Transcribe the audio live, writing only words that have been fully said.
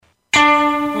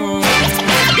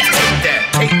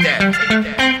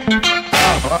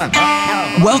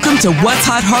Welcome to What's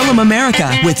Hot Harlem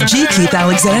America with G. Keith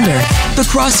Alexander. The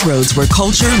crossroads where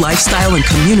culture, lifestyle, and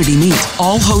community meet.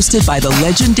 All hosted by the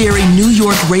legendary New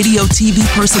York radio TV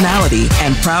personality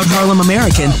and proud Harlem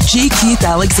American, G. Keith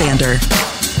Alexander.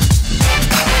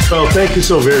 Well, thank you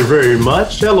so very, very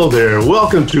much. Hello there.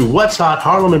 Welcome to What's Hot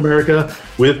Harlem America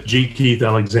with G. Keith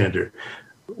Alexander.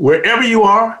 Wherever you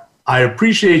are, I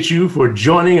appreciate you for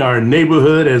joining our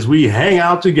neighborhood as we hang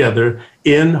out together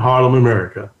in Harlem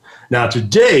America. Now,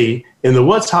 today in the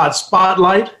What's Hot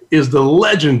Spotlight is the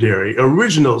legendary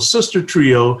original sister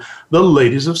trio, the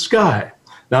Ladies of Sky.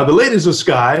 Now, the Ladies of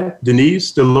Sky,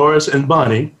 Denise, Dolores, and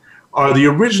Bonnie, are the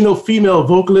original female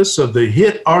vocalists of the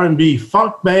hit R&B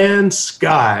funk band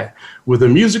Sky. With a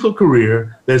musical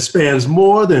career that spans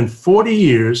more than 40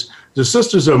 years, the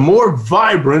sisters are more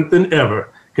vibrant than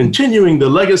ever, continuing the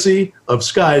legacy of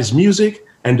Sky's music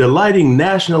and delighting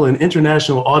national and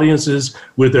international audiences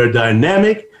with their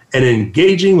dynamic and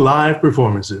engaging live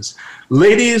performances.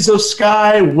 Ladies of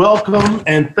Sky, welcome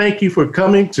and thank you for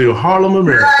coming to Harlem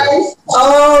America.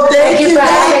 Oh, thank you.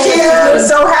 I'm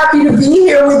so happy to be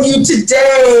here with you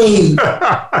today.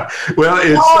 Well,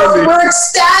 we're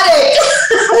ecstatic.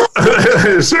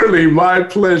 It's certainly my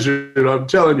pleasure. I'm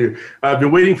telling you, I've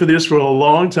been waiting for this for a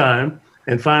long time.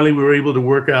 And finally, we were able to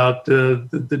work out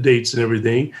the dates and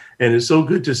everything. And it's so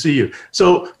good to see you.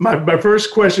 So my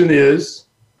first question is,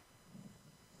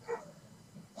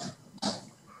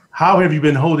 how have you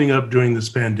been holding up during this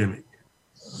pandemic?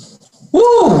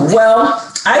 Well,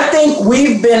 I think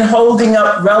we've been holding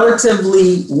up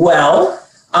relatively well.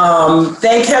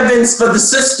 Thank heavens for the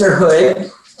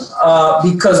sisterhood,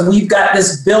 because we've got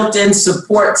this built-in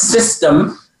support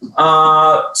system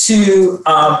to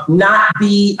not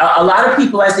be, a lot of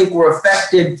people I think were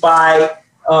affected by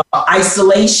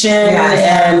isolation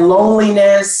and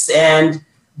loneliness and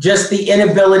just the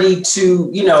inability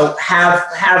to,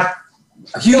 have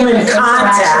human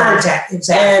contact.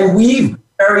 Exactly. And we're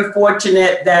very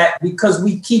fortunate that because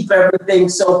we keep everything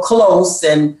so close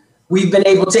and we've been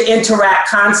able to interact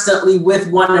constantly with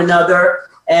one another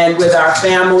and with our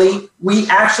family. We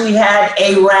actually had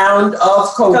a round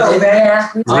of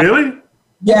COVID. Really?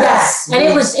 Yes. And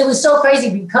it was so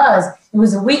crazy because it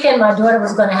was a weekend my daughter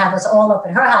was going to have us all up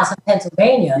at her house in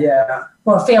Pennsylvania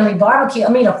for a family barbecue.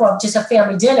 For just a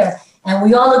family dinner. And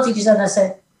we all looked at each other and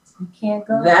said, you can't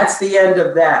go. That's the end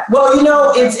of that. Well,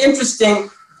 it's interesting.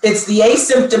 It's the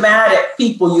asymptomatic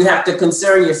people you have to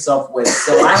concern yourself with.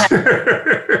 So I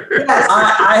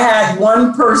had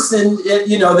one person,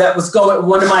 that was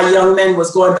one of my young men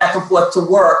was going back and forth to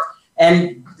work.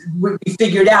 And we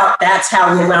figured out that's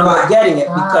how we wound up getting it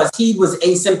because he was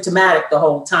asymptomatic the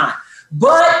whole time.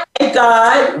 But thank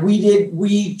God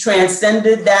we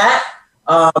transcended that.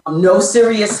 No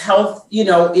serious health,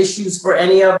 issues for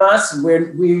any of us.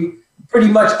 We pretty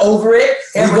much over it.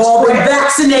 We've all been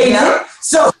vaccinated. Yep.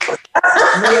 So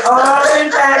we've all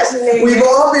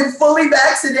been fully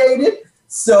vaccinated.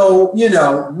 So,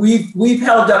 we've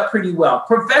held up pretty well.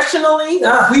 Professionally,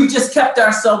 we've just kept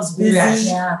ourselves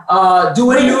busy,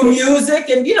 doing new music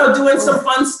and, doing some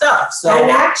fun stuff. So,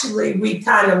 and actually we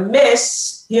kind of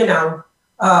miss,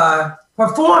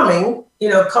 performing.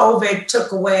 COVID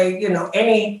took away,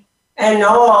 any and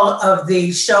all of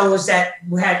the shows that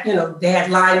we had, they had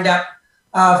lined up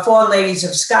for Ladies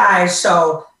of Sky.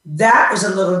 So that was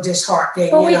a little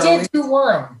disheartening. But we did do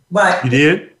one. But you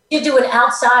did? You do an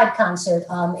outside concert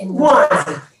in one.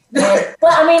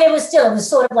 It was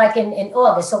sort of like in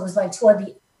August. So it was like toward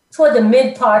the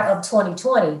mid part of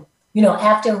 2020,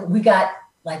 after we got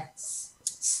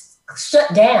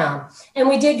shut down. And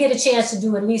we did get a chance to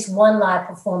do at least one live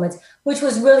performance, which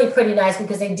was really pretty nice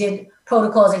because they did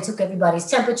protocols. They took everybody's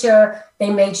temperature.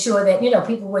 They made sure that,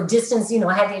 people were distanced,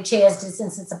 had their chairs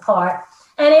distances apart.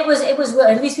 And it was real.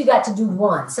 At least we got to do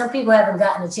one. Some people haven't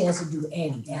gotten a chance to do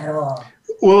any at all.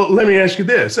 Well, let me ask you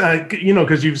this,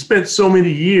 because you've spent so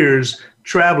many years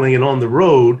traveling and on the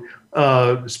road,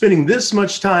 spending this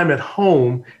much time at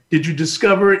home. Did you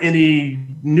discover any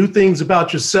new things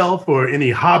about yourself or any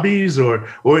hobbies or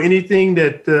anything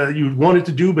that you wanted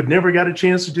to do but never got a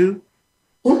chance to do?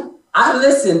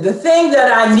 Listen, the thing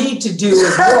that I need to do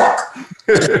is walk.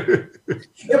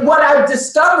 What I've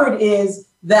discovered is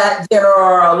that there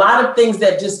are a lot of things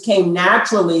that just came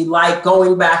naturally, like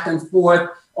going back and forth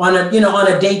on a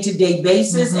day-to-day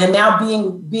basis. Mm-hmm. And now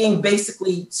being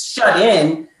basically shut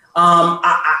in,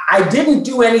 I didn't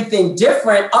do anything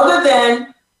different other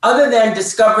than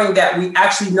discovering that we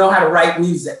actually know how to write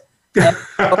music. I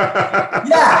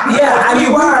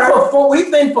mean, we've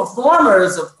been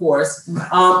performers, of course,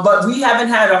 but we haven't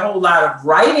had a whole lot of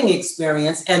writing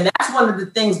experience, and that's one of the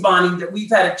things, Bonnie, that we've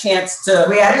had a chance to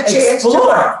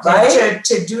explore, right?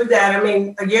 To do that. I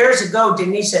mean, years ago,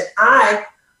 Denise and I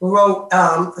wrote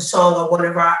a song on one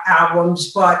of our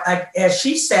albums, but as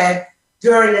she said,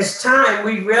 during this time,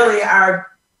 our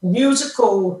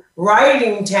musical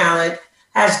writing talent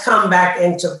has come back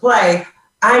into play.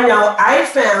 I know I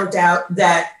found out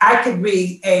that I could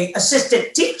be an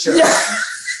assistant teacher. Yeah.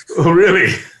 Oh,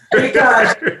 really?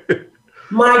 Because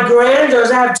my granddaughters,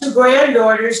 I have 2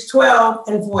 granddaughters, 12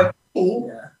 and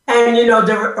 14, and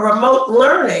the remote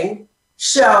learning.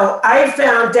 So I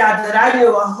found out that I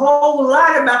knew a whole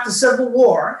lot about the Civil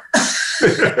War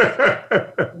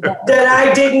that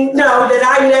I didn't know, that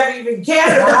I never even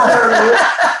cared about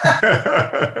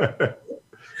learning.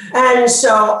 And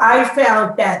so I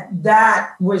found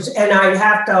that was, and I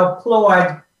have to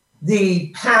applaud the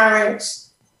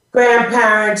parents,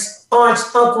 grandparents,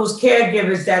 aunts, uncles,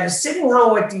 caregivers that are sitting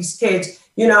home with these kids.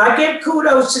 I give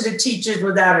kudos to the teachers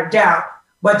without a doubt,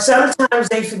 but sometimes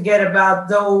they forget about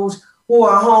those who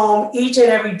are home each and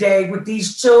every day with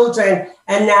these children,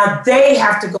 and now they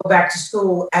have to go back to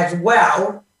school as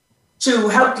well to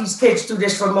help these kids through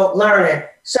this remote learning.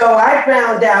 So I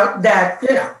found out that,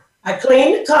 I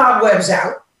cleaned the cobwebs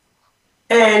out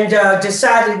and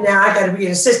decided now I got to be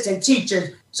an assistant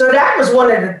teacher. So that was one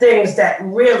of the things that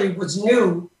really was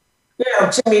new,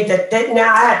 to me, that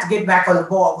now I had to get back on the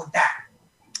ball with that.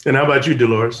 And how about you,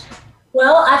 Dolores?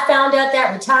 Well, I found out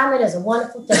that retirement is a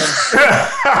wonderful thing.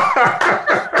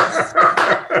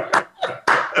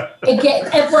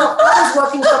 I was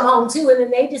working from home too,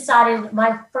 and then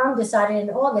my firm decided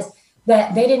in August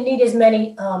that they didn't need as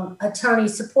many attorney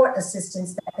support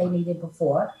assistants that they needed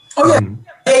before. Oh yeah,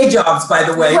 day jobs, by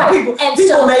the way. Right.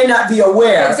 People may not be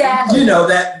aware. Exactly.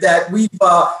 That we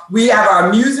have our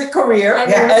music career,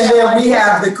 and then we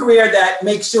have the career that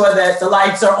makes sure that the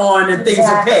lights are on and things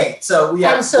are paid. So they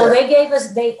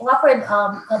offered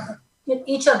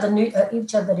each of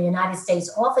the United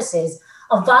States offices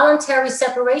a voluntary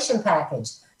separation package.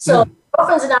 So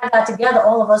girlfriends and I got together,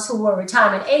 all of us who were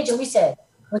retirement age, and we said,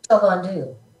 what y'all gonna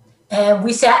do? And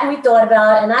we sat and we thought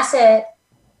about it, and I said,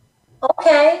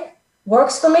 okay,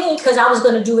 works for me, because I was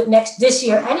gonna do it this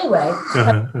year anyway.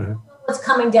 What's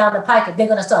coming down the pike? They're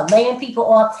gonna start laying people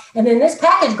off, and then this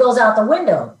package goes out the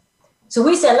window. So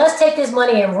we said, let's take this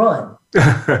money and run. So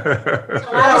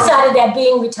I decided that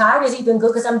being retired is even good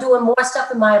because I'm doing more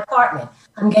stuff in my apartment.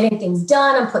 I'm getting things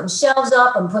done, I'm putting shelves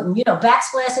up, I'm putting,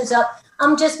 backsplashes up.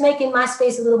 I'm just making my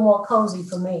space a little more cozy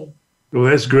for me. Well,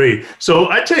 that's great. So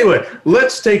I tell you what,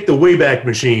 let's take the Wayback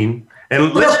Machine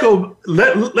and let's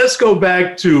go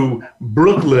back to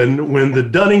Brooklyn when the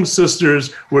Dunning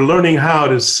sisters were learning how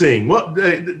to sing.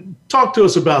 Talk to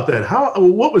us about that.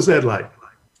 What was that like?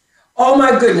 Oh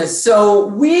my goodness. So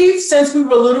since we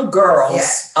were little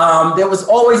girls, there was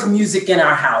always music in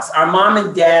our house. Our mom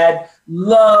and dad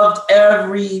loved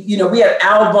we had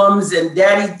albums, and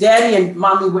daddy and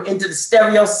mommy were into the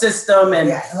stereo system,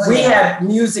 and we had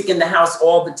music in the house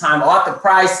all the time. Arthur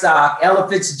Prysock, Ella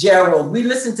Fitzgerald. We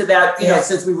listened to that,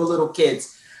 since we were little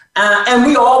kids. And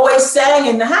we always sang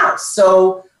in the house.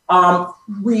 So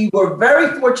we were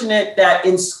very fortunate that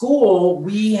in school,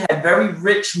 we had very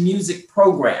rich music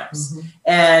programs.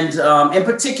 And in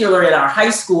particular at our high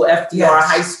school, FDR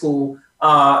High School,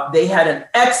 they had an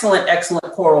excellent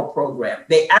choral program.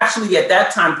 They actually at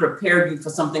that time prepared you for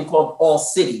something called All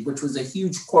City, which was a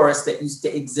huge chorus that used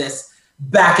to exist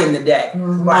back in the day.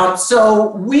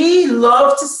 So we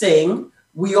loved to sing.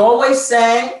 We always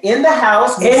sang in the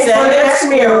house. We sang at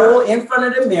school, in front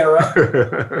of the mirror.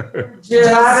 Just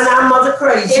driving our mother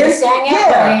crazy. We sang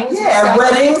at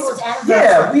weddings.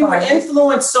 We were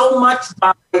influenced so much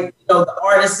by the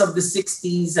artists of the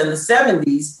 60s and the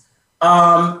 70s.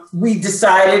 We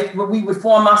decided we would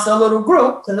form us a little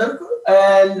group. And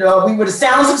we were the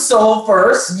Sounds of Soul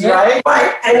first, right?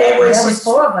 Right. And there was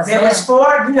 4 of us. There was 4,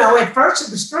 at first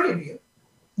it was 3 of you.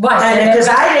 Right. And because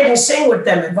I didn't sing with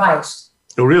them at first.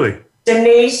 Oh, really?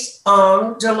 Denise,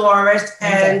 Dolores,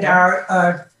 and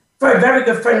our very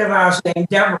good friend of ours named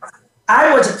Deborah.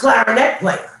 I was a clarinet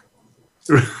player.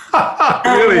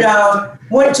 Really? And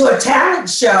went to a talent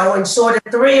show and saw the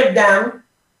 3 of them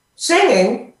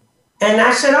singing. And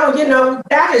I said,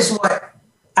 that is what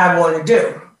I want to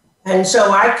do. And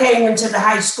so I came into the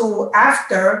high school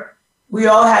after we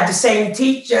all had the same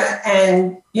teacher,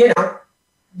 and,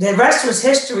 the rest was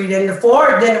history. Then it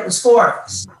was 4 of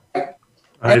us.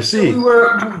 I see.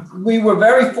 We were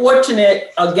very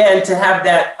fortunate again to have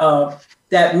that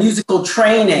that musical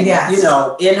training. Yes. You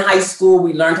know, in high school,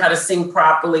 we learned how to sing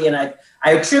properly. And I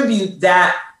attribute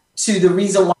that to the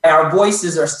reason why our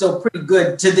voices are still pretty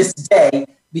good to this day,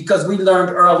 because we learned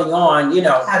early on, you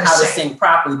know, how to sing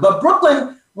properly. But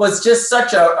Brooklyn was just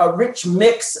such a rich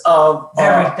mix of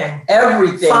everything.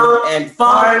 Funk, and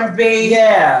R&B.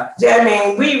 Yeah. I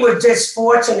mean, we were just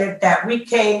fortunate that we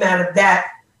came out of that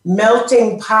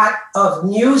melting pot of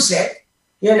music,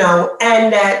 you know,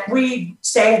 and that we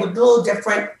sang with little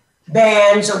different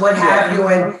bands or what have you.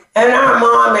 And our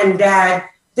mom and dad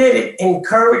did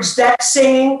encourage that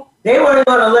singing. They weren't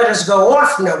going to let us go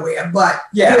off nowhere, but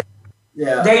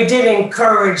they did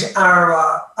encourage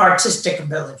our artistic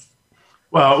ability.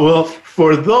 Well,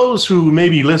 for those who may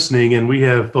be listening, and we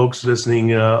have folks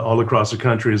listening all across the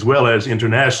country as well as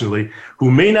internationally, who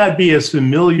may not be as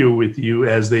familiar with you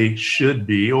as they should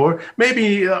be, or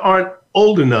maybe aren't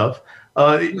old enough,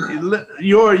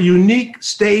 your unique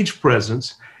stage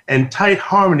presence and tight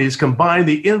harmonies combine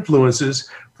the influences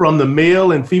from the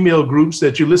male and female groups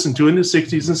that you listened to in the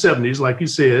 60s and 70s, like you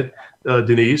said,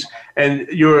 Denise, and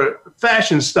your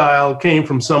fashion style came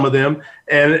from some of them,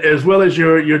 and as well as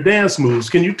your dance moves.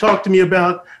 Can you talk to me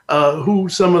about who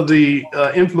some of the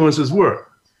influences were?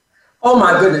 Oh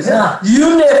my goodness.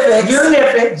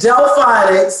 Unific,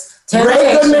 Delphonics,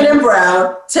 Ray Goodman and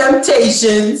Brown,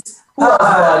 Temptations,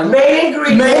 Main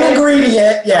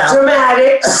Ingredient,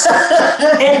 Dramatics,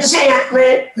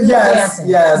 Enchantment.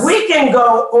 Yes. We can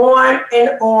go on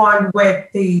and on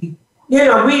with the, you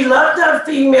know, we loved our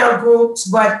female groups,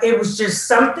 but it was just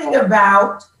something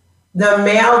about the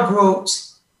male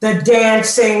groups, the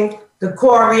dancing, the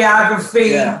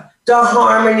choreography, the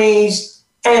harmonies.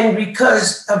 And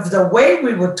because of the way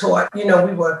we were taught, you know,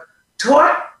 we were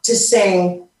taught to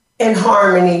sing in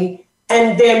harmony.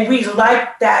 And then we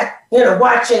liked that, you know,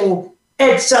 watching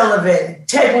Ed Sullivan,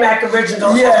 Ted Mack Original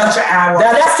Culture Hour.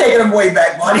 Now that's taking them way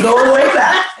back, buddy. Going way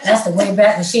back. That's the way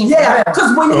back machine. Yeah,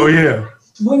 because when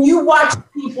when you watch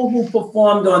people who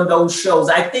performed on those shows,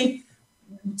 I think,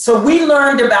 so we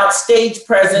learned about stage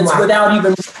presence without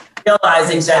even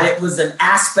realizing that it was an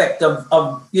aspect of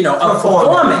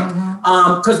performing.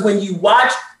 Because when you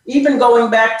watch, even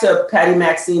going back to Patty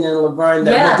Maxine and Laverne,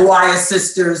 the McGuire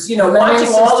sisters, you know, Lennon watching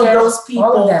sisters, all of those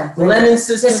people, the Lennon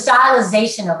sisters, the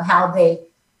stylization of how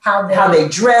they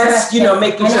dressed, you know,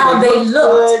 making and sure how they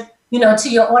looked, good. you know, to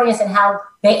your audience, and how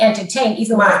they entertained,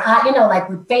 even with, you know, like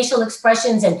with facial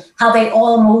expressions and how they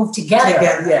all moved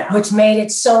together. Which made it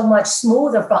so much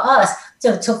smoother for us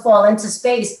to fall into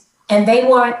space. And they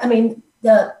weren't, I mean,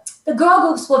 the girl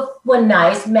groups were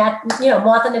nice, Martha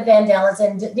and the Vandellas,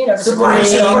 and, you know, the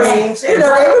Supremes. You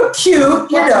know, they were cute,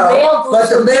 but the male groups,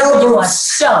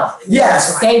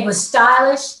 they were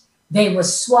stylish, they were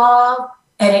suave,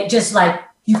 and it just like,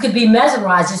 you could be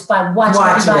mesmerized just by watching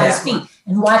everybody's feet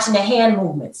and watching the hand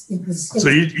movements. So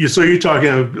you're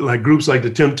talking like groups like the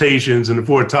Temptations and the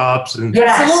Four Tops and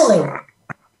absolutely.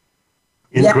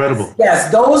 Incredible. Yes,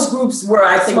 those groups were,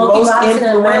 I think, most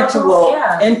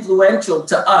influential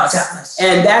to us.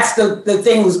 And that's the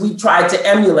things we tried to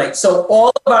emulate. So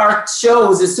all of our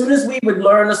shows, as soon as we would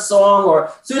learn a song or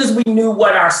as soon as we knew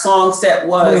what our song set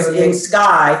was in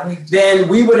Sky, then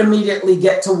we would immediately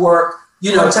get to work,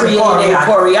 you know, creating a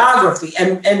choreography.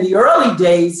 And in the early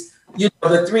days, you know,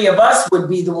 the three of us would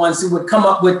be the ones who would come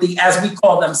up with the, as we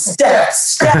call them,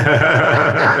 steps. We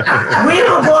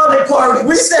don't call it choreography.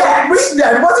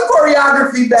 It wasn't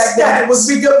choreography back then. It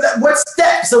was, what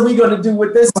steps are we going to do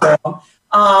with this song?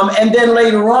 And then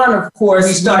later on, of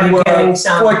course, we were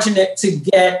fortunate to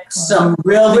get some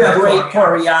really great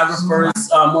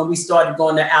choreographers when we started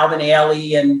going to Alvin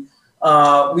Ailey, and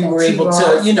we were able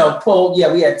to, you know, pull.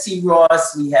 We had T.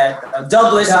 Ross, we had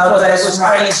Douglas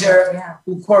Frazier,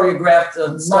 who choreographed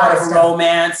the Start of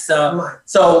Romance.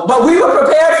 But we were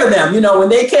prepared for them. You know, when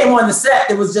they came on the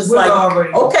set, it was just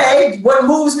okay, what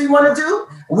moves we want to do?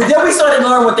 Then we started to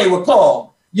learn what they were called.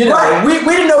 You know, we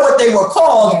didn't know what they were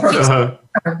called. Turn.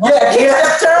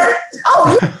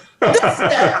 Oh,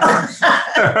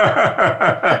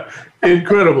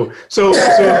 incredible. So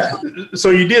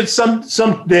you did some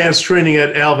dance training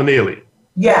at Alvin Ailey.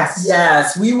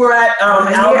 Yes. We were at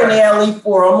Alvin Ailey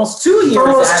for almost 2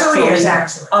 years.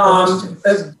 Actually.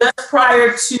 Just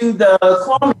prior to the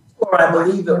Call Me tour, I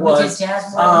believe it was.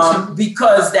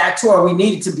 Because that tour, we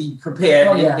needed to be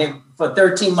prepared for a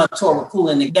 13-month tour with Kool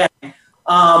and the Gang.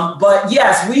 But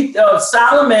yes,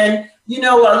 Solomon, you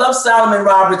know, I love Solomon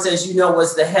Roberts, as you know,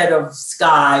 was the head of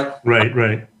Sky.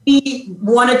 Right. He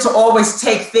wanted to always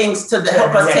take things help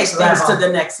us take things to the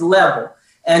next level.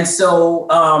 And so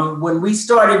when we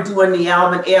started doing the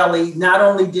Alvin Ailey, not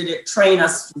only did it train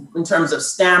us in terms of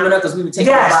stamina, because we were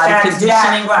taking a body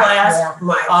conditioning class,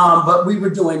 but we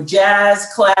were doing jazz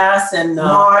class and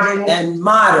modern.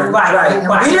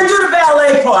 Right. We didn't do the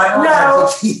ballet part, no.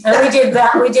 And we did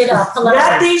Pilates.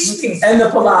 Not these pieces. And the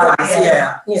Pilates,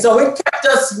 yeah. So it kept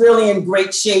us really in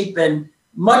great shape and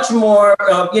much more,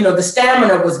 the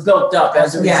stamina was built up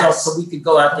as a result, so we could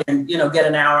go out there and, get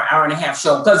an hour and a half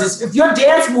show. Because if you're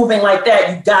dance moving like that,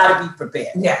 you got to be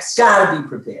prepared. Yes. Got to be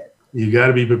prepared. You got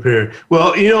to be prepared.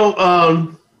 Well, do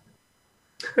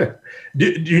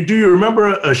you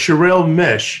remember Sherelle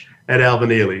Mesh at Alvin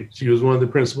Ailey? She was one of the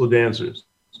principal dancers.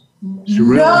 No,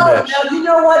 you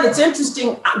know what? It's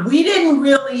interesting. We didn't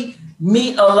really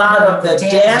meet a lot of the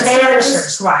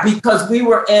dancers because we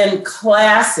were in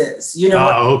classes,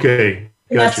 okay.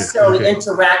 Gotcha. Necessarily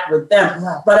interact with them.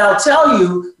 But I'll tell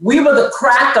you, we were the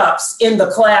crack ups in the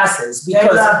classes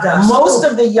because most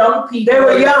of the young people, they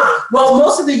were young. Well,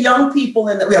 most of the young people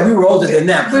we were older than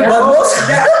them. But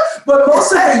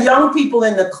most of the young people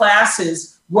in the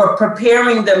classes were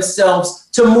preparing themselves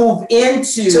to move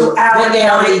into Alvin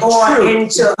Ailey or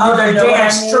into other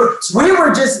dance troupes. We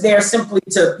were just there simply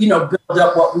to, build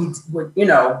up what we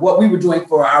were doing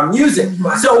for our music.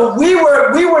 Right. So we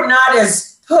were not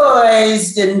as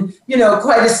poised and,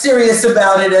 quite as serious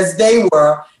about it as they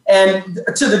were. And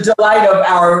to the delight of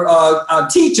our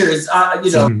teachers,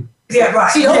 Yeah,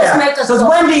 right. She always make us because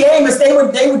Wendy Amos, they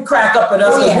would crack up at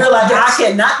us because we're like, I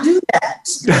cannot do that.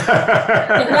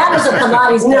 And that was a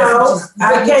Pilates. No,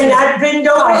 I cannot bend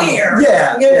over here.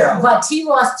 Yeah. But T.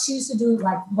 Ross, she used to do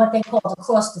like what they called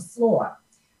across the floor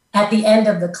at the end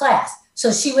of the class.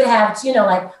 So she would have,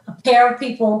 like a pair of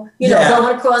people,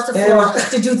 going across the floor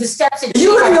to do the steps. And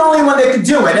you were the only one that could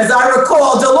do it. As I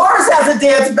recall, Dolores has a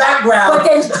dance background. But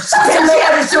then she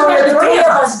had to show the three of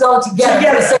us go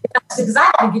together. Because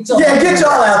I had to get y'all. Yeah, get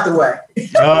y'all out the way.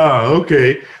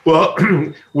 Okay. Well,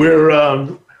 we're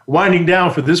winding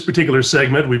down for this particular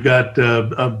segment. We've got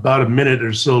about a minute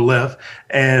or so left.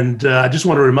 And I just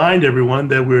want to remind everyone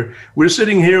that we're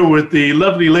sitting here with the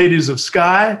lovely ladies of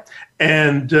Sky.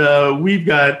 And we've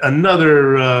got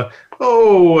another,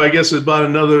 I guess about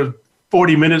another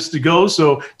 40 minutes to go.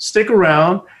 So stick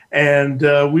around. And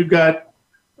we've got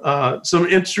some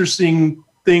interesting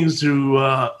things to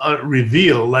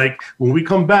reveal. Like when we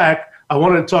come back, I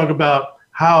want to talk about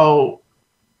how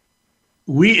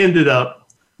we ended up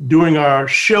doing our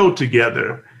show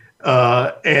together.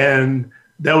 And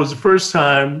that was the first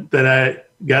time that I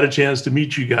got a chance to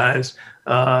meet you guys.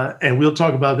 And we'll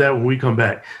talk about that when we come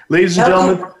back. Ladies and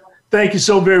gentlemen, thank you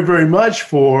so very, very much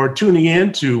for tuning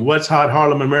in to What's Hot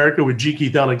Harlem America with G.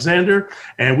 Keith Alexander.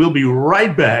 And we'll be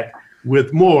right back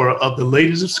with more of the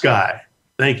Ladies of Sky.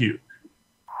 Thank you.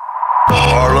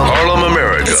 Harlem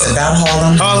America. It's about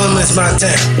Harlem. Harlem is my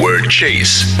town. Where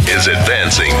Chase is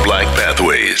advancing Black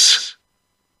pathways.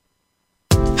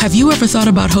 Have you ever thought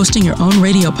about hosting your own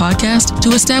radio podcast to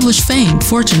establish fame,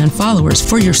 fortune, and followers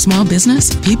for your small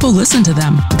business? People listen to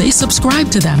them, they subscribe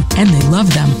to them, and they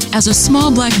love them. As a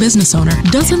small Black business owner,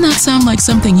 doesn't that sound like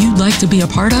something you'd like to be a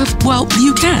part of? Well,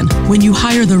 you can when you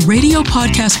hire the radio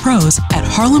podcast pros at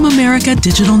Harlem America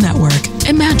Digital Network.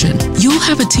 Imagine you'll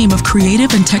have a team of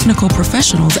creative and technical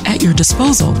professionals at your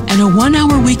disposal and a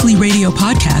 1-hour weekly radio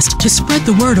podcast to spread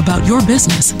the word about your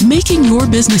business. Making your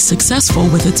business successful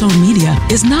with its own media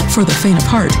is not for the faint of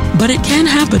heart, but it can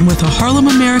happen with a Harlem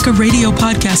America radio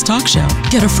podcast talk show.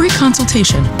 Get a free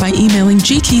consultation by emailing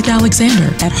G. Keith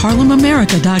Alexander at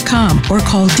harlemamerica.com or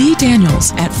call D.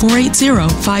 Daniels at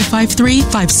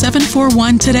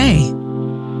 480-553-5741 today.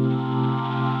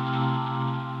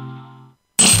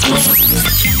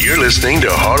 You're listening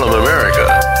to Harlem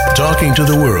America, talking to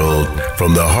the world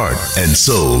from the heart and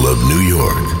soul of New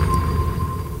York.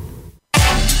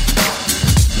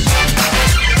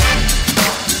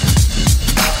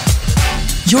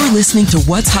 You're listening to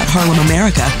What's Hot Harlem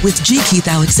America with G. Keith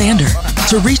Alexander.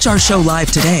 To reach our show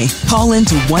live today, call in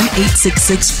to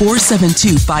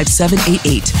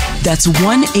 1-866-472-5788. That's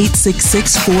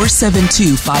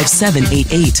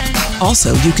 1-866-472-5788.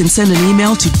 Also, you can send an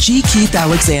email to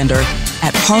gkeithalexander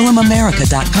at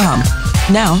harlemamerica.com.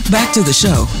 Now, back to the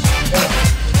show.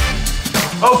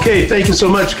 Okay, thank you so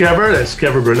much, Kever. That's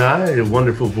Kever Bernai, a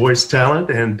wonderful voice talent,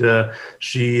 and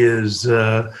she is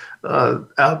out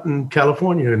in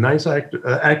California, a nice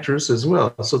actress as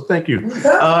well. So thank you.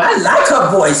 I like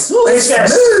her voice. Ooh, it's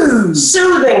smooth,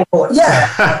 soothing voice.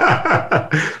 Yeah.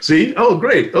 See? Oh,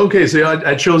 great. Okay, so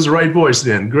I chose the right voice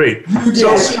then. Great.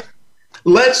 So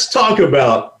let's talk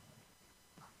about.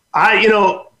 I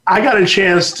I got a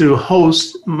chance to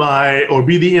host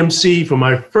be the MC for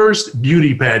my first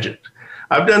beauty pageant.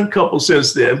 I've done a couple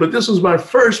since then, but this was my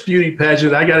first beauty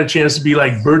pageant. I got a chance to be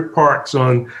like Bert Parks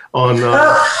on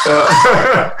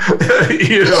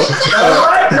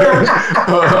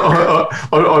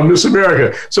Miss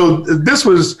America. So this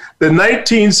was the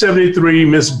 1973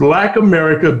 Miss Black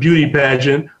America beauty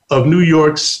pageant of New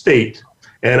York State.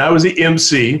 And I was the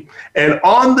MC. And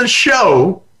on the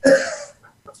show,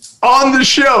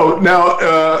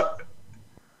 now,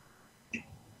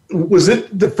 was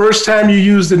it the first time you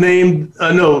used the name?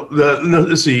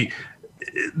 Let's see.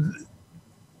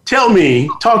 Talk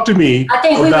to me. I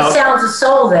think we were Sounds of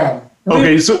Soul then.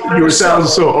 Okay, so you were Sounds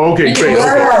of Soul. Okay, great.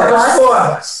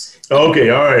 Okay,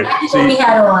 all right. That's what we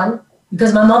had on,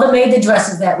 because my mother made the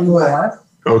dresses that we wore.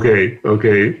 Okay.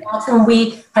 That's when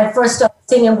we had first started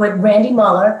singing with Randy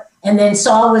Muller, and then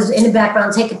Saul was in the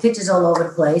background taking pictures all over the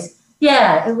place.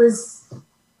 Yeah, it was.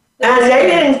 And they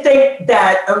didn't think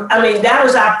that, that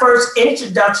was our first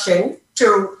introduction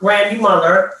to Randy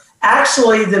Muller.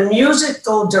 Actually, the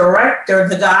musical director,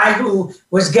 the guy who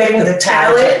was getting the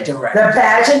talent, the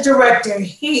pageant director,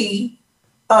 we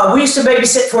used to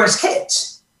babysit for his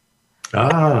kids.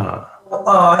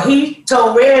 He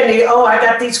told Randy, I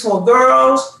got these 4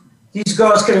 girls. These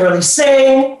girls can really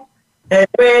sing. And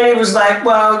Randy was like,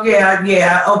 well,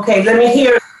 yeah, okay, let me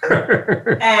hear it.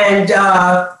 And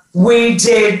we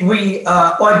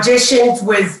auditioned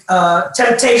with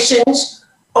Temptations,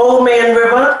 Old Man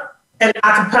River, and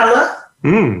acapella.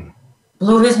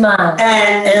 Blew his mind.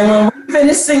 And when we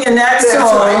finished singing that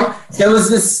song, there was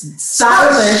this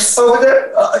silence over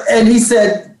there, and he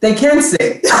said, they can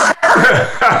sing.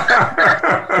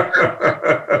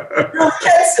 Really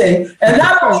can sing. And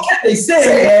not only can they sing,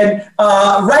 and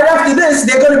right after this,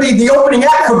 they're going to be the opening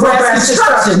act for Brass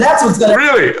Destruction. That's what's going to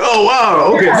happen. Really? Oh,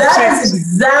 wow. Okay. That is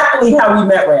exactly how we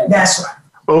met Randy. That's right.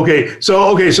 Okay,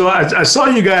 so I saw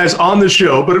you guys on the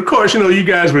show, but of course, you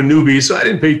guys were newbies, so I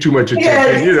didn't pay too much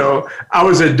attention. Yeah. I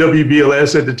was at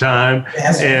WBLS at the time,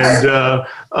 and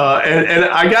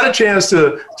I got a chance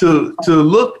to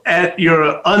look at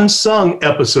your unsung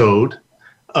episode,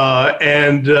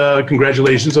 and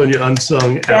congratulations on your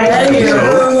unsung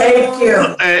episode. Thank you.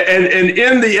 And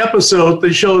in the episode,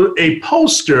 they showed a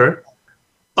poster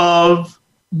of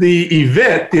the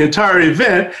entire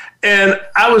event, and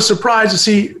I was surprised to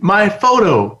see my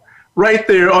photo right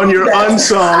there on your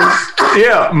unsung.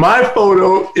 Yeah, my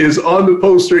photo is on the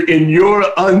poster in your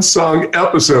unsung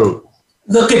episode.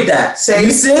 Look at that.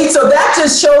 You see? So that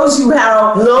just shows you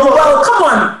how, well, come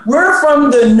on. We're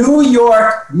from the New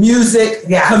York music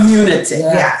community.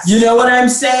 Yes. You know what I'm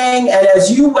saying? And as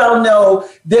you well know,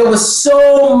 there was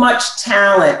so much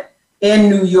talent in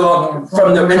New York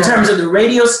in terms of the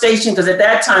radio station, because at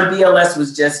that time BLS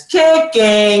was just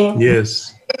kicking.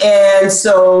 Yes. And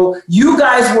so you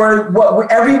guys were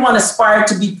what everyone aspired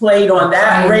to be played on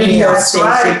that radio station.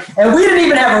 Right. And we didn't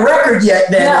even have a record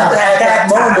yet then at that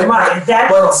moment. Right.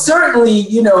 But certainly,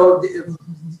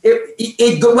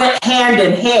 it went hand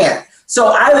in hand. So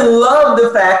I love the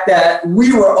fact that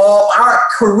our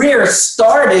career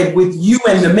started with you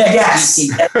in the mix. Yes.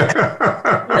 And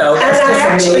I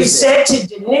actually said to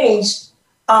Denise,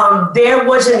 there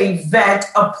was an event,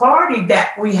 a party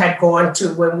that we had gone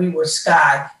to when we were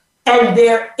Sky, and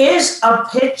there is a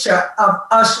picture of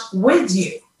us with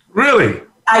you. Really?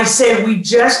 I said we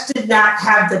just did not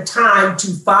have the time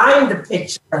to find the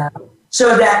picture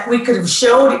so that we could have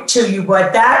showed it to you,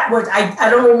 but that was, I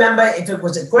don't remember if it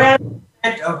was a grand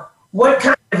event or what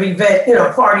kind of event,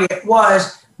 party it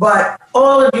was, but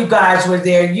all of you guys were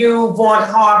there, you, Vaughn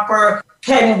Harper,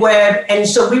 Ken Webb, and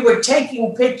so we were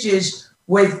taking pictures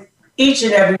with each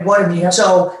and every one of you.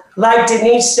 So like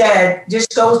Denise said,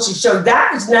 just goes to show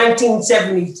that was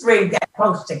 1973 that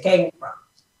poster came from.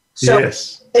 So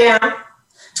yes. Now,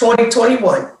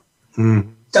 2021.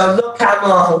 So look how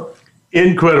long.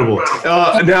 Incredible.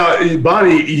 Now,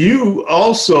 Bonnie, you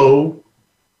also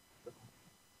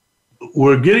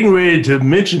were getting ready to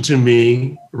mention to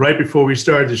me right before we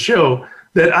started the show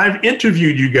that I've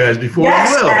interviewed you guys before as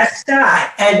well. Yes, that's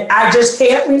right. And I just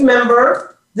can't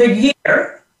remember the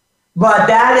year, but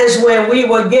that is when we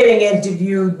were getting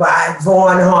interviewed by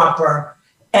Vaughn Harper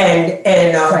and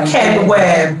Ken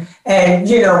Webb. And,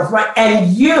 and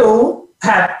you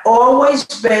have always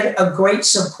been a great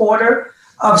supporter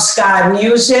of Sky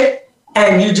Music,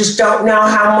 and you just don't know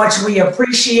how much we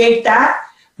appreciate that,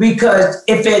 because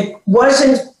if it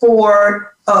wasn't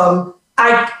for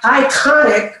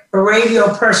iconic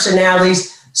radio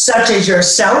personalities such as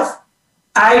yourself,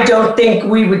 I don't think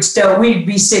we'd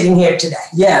be sitting here today.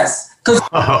 Yes, because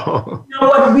you know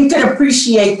what, we can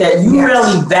appreciate that you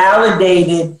really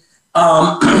validated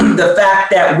the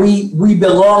fact that we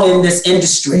belong in this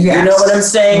industry. Yes. You know what I'm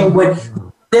saying?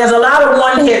 There's a lot of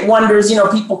one-hit wonders. You know,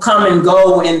 people come and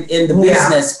go in the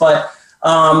business, but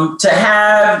to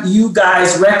have you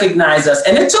guys recognize us,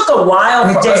 and it took a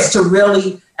while for us to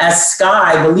really, as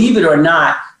Sky, believe it or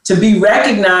not, to be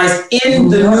recognized in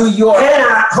the New York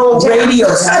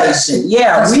radio station.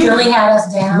 Yeah, we really had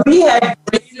us down. We had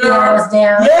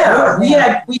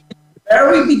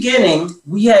very beginning,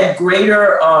 we had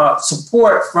greater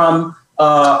support from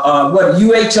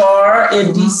UHR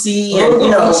in DC and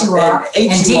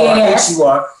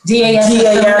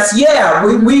DAS. Yeah,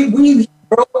 we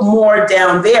broke more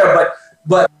down there,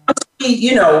 but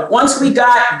once we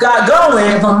got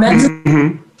going,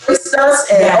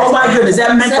 us and oh my goodness,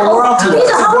 that meant the world to us.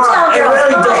 It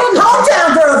really did.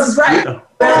 Hometown girls is right.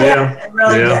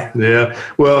 Yeah.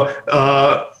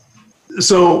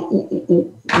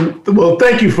 Well,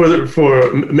 thank you for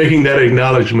making that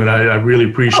acknowledgement. I really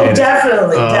appreciate it.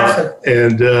 Definitely.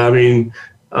 And I mean,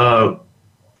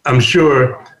 I'm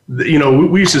sure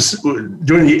we used to,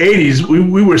 during the 80s,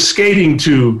 we were skating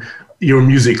to your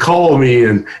music, Call Me,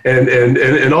 and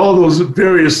all those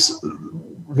various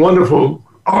wonderful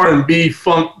R&B,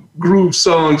 funk, groove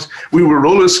songs. We were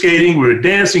roller skating. We were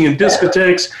dancing in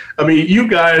discotheques. I mean, you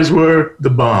guys were the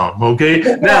bomb, okay?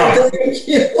 Now,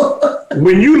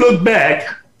 when you look back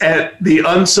at the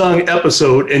unsung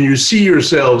episode and you see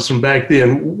yourselves from back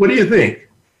then, what do you think?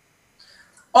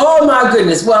 Oh, my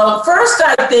goodness. Well, first,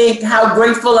 I think how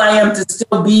grateful I am to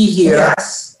still be here,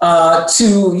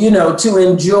 to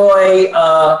enjoy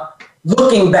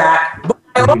looking back. But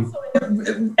I also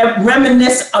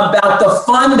reminisce about the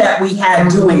fun that we had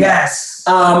doing it.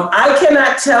 I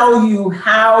cannot tell you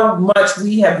how much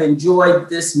we have enjoyed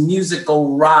this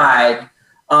musical ride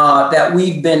that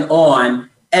we've been on.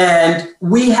 And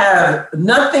we have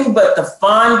nothing but the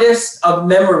fondest of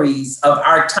memories of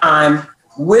our time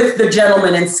with the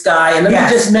Gentlemen in Sky. And let me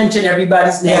just mention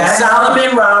everybody's name.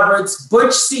 Solomon Roberts,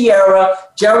 Butch Sierra,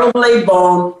 Gerald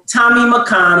LeBone, Tommy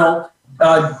McConnell,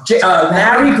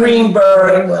 Larry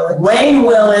Greenberg, Wayne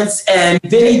Willens, and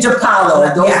Vinnie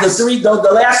DiPaolo.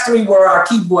 The last three were our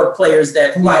keyboard players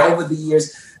that over the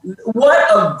years. What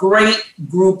a great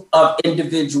group of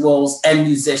individuals and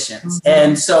musicians.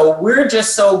 And so we're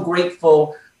just so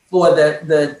grateful for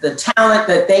the talent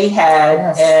that they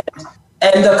had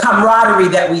and the camaraderie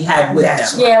that we had with them.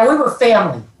 Yeah, we were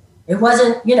family. It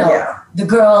wasn't, the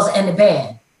girls and the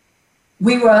band.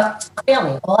 We were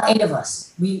family, all 8 of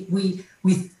us. We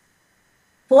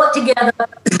fought together,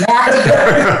 laughed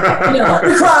together,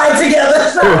 we cried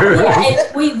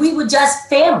together. We were just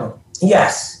family.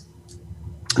 Yes.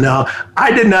 Now,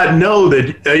 I did not know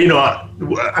that,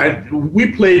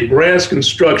 we played brass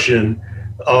construction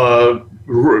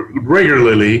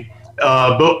regularly,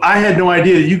 but I had no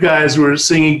idea that you guys were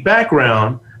singing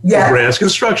background for brass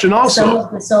construction also. Some of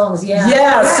the songs,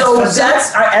 so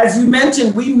that's, as you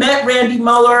mentioned, we met Randy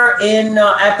Muller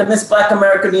at the Miss Black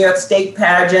America New York State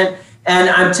pageant.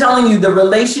 And I'm telling you, the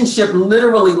relationship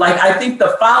literally, I think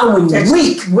the following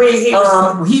week,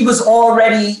 he was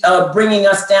already bringing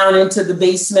us down into the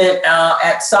basement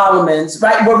at Solomon's,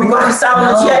 right? Were we going to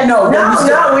Solomon's yet? No.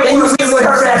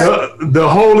 The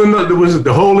hole in was it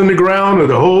the hole in the ground or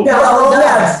the hole?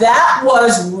 That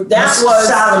was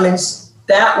Solomon's.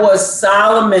 That was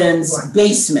Solomon's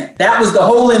basement. That was the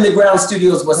Hole in the Ground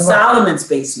Studios was Solomon's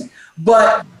basement.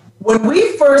 But when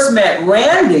we first met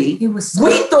Randy, we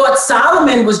thought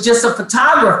Solomon was just a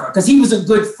photographer because he was a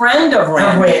good friend of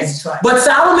Randy's. But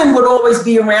Solomon would always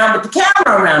be around with the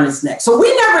camera around his neck. So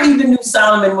we never even knew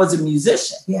Solomon was a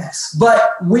musician. Yes.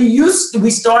 But we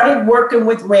started working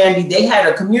with Randy. They had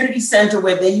a community center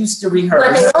where they used to rehearse.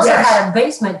 But they also had a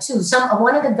basement too.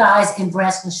 One of the guys in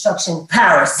brass construction,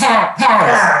 Paris.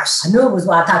 Paris. I knew it was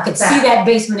Wild. I could see that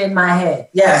basement in my head.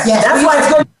 Yes. That's why it's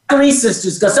good. 3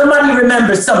 sisters, because somebody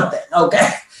remembers something,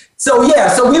 okay? So we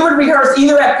would rehearse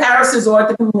either at Paris's or at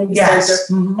the community center.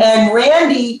 Mm-hmm. And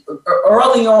Randy,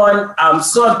 early on,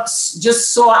 saw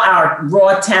our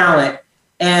raw talent.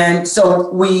 And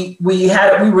so we were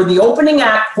the opening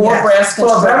act for brass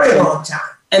construction. For a very long time.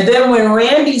 And then when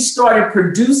Randy started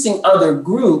producing other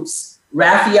groups,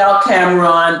 Raphael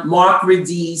Cameron, Mark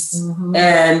Radice,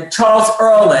 and Charles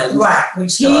Erland,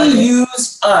 he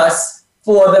used us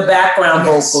for the background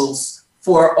vocals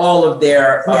for all of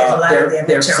their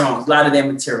songs, a lot of their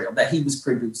material that he was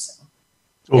producing.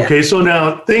 Okay, so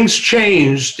now things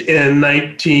changed in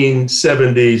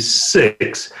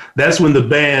 1976. That's when the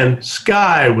band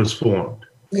Sky was formed.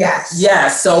 Yes.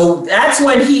 Yes. So that's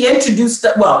when he introduced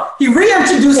he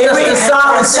reintroduced us to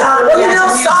Solid.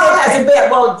 Well, Solid has a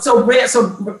band. Well, so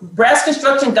Brass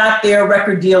Construction got their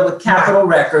record deal with Capitol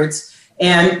Records,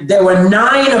 and there were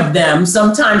 9 of them,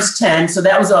 sometimes 10. So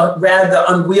that was a rather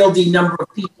unwieldy number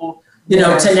of people,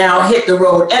 to now hit the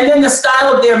road. And then the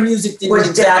style of their music didn't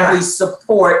exactly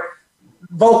support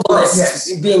vocalists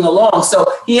being along. So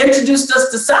he introduced us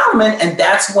to Solomon, and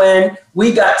that's when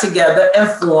we got together and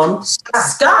formed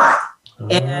Sky.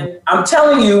 And I'm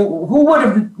telling you, who would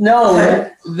have known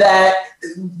that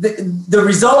the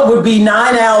result would be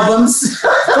 9 albums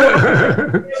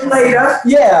later?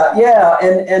 Yeah,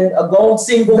 and a gold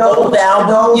single, gold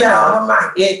album.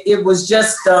 It was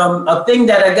just a thing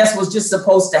that I guess was just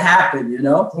supposed to happen,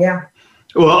 Yeah.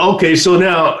 Well, okay, so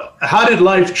now, how did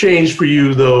life change for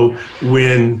you, though,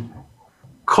 when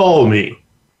Call Me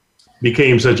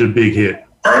became such a big hit?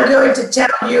 I'm going to tell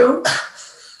you,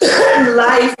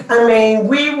 life,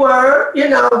 we were,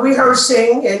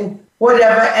 rehearsing and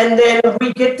whatever, and then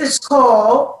we get this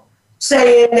call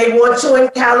saying they want you in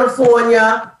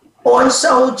California on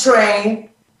Soul Train,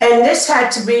 and this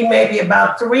had to be maybe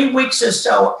about 3 weeks or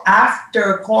so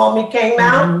after Call Me came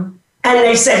out, and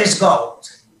they said it's gold.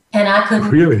 And I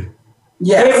couldn't. Really?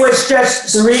 Yes. It was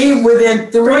just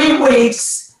within 3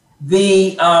 weeks,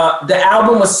 the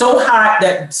album was so hot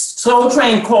that Soul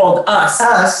Train called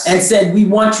us and said, we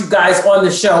want you guys on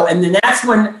the show. And then that's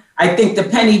when I think the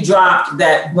penny dropped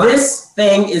that this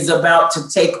thing is about to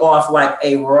take off like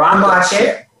a rocket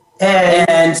ship.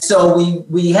 And so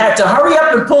we had to hurry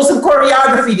up and pull some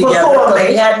choreography together because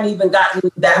we hadn't even gotten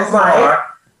that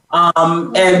far.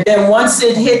 And then once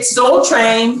it hit Soul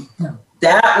Train,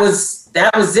 that was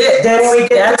it. Then we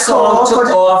get that song took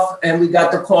off, and we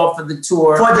got the call for the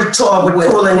tour. With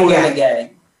Kool and the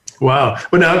Gang. Wow.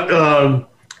 But now,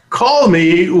 Call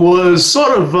Me was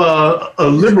sort of a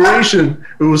liberation.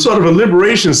 It was sort of a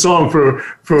liberation song for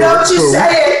Don't you say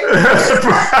it?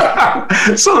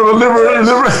 Sort of a liberation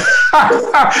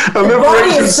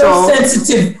Bonnie is song. So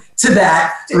sensitive to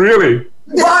that. Really?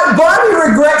 Bonnie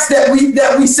regrets that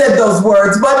we said those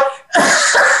words, but.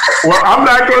 Well, I'm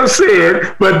not going to say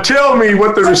it, but tell me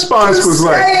what the response was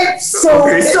like. So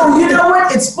you know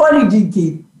what? It's funny,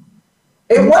 G.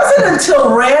 It wasn't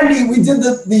until Randy we did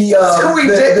the video. When we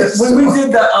did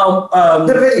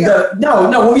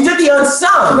the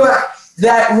unsung,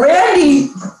 that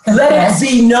Randy let it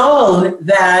be known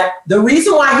that the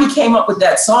reason why he came up with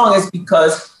that song is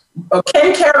because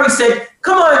Ken Carey said,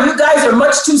 "Come on, you guys are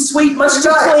much too sweet, much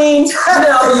too clean.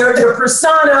 Your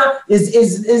persona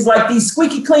is like these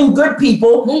squeaky clean good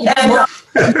people, and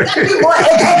should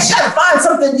find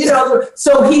something,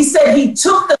 So he said he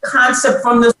took the concept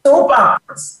from the soap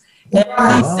operas, and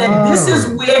he said this is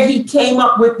where he came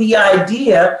up with the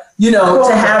idea,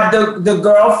 to have the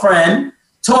girlfriend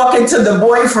talking to the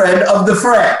boyfriend of the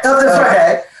friend.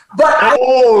 Okay. But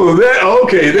all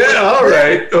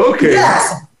right, okay.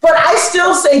 Yes. But I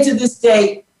still say to this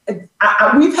day,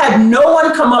 we've had no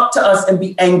one come up to us and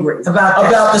be angry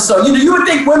about the song. You would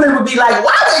think women would be like,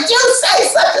 why would you say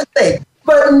such a thing?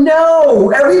 But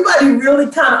no, everybody really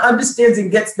kind of understands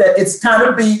and gets that it's kind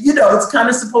of it's kind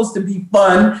of supposed to be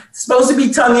fun, it's supposed to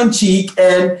be tongue in cheek,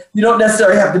 and you don't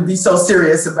necessarily have to be so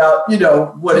serious about,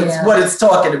 what it's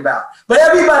talking about. But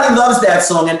everybody loves that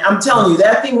song, and I'm telling you,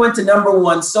 that thing went to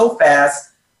 #1 so fast.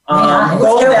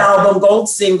 Gold album, gold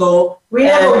single. We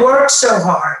never worked so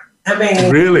hard.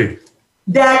 Really?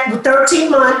 That 13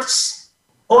 months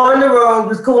on the road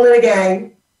with Kool and the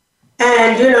Gang.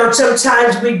 And,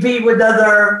 sometimes we'd be with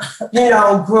other,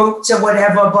 groups or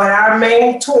whatever. But our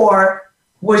main tour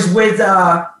was with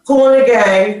Kool and the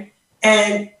Gang.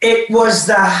 And it was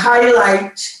the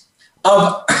highlight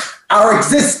of our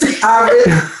existence.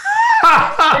 Absolutely.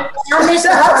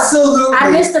 I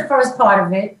missed the first part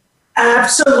of it.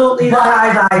 Absolutely the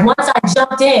highlight. Once I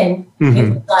jumped in, it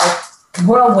was like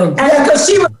whirlwind. And because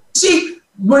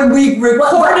when we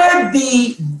recorded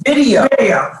the video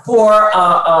for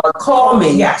Call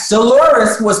Me,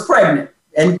 Dolores was pregnant.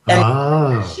 And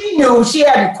she knew she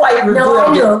hadn't quite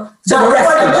revealed to the rest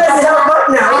of us.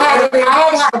 I had to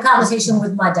have a conversation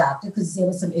with my doctor because there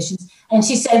were some issues. And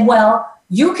she said, well,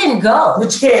 you can go.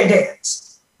 But you can't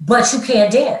dance. But you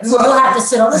can't dance. You'll have to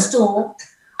sit on a stool.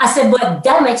 I said, but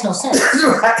that makes no sense.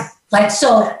 Like,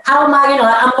 so how am I,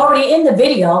 I'm already in the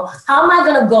video. How am I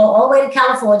going to go all the way to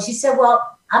California? She said,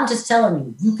 well, I'm just telling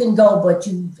you, you can go, but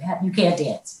you can't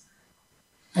dance.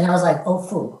 And I was like, oh,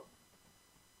 fool.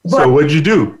 So what'd you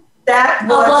do? That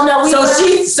was,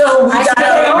 we came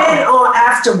in on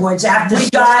afterwards. After we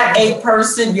got a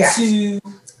person to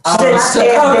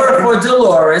cover for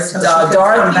Dolores,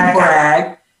 Dorothy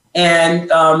Bragg. And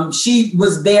she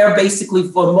was there basically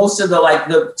for most of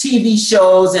the TV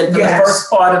shows and for the first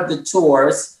part of the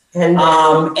tours. And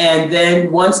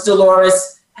then once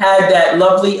Dolores had that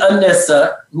lovely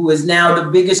Anissa, who is now the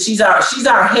biggest, she's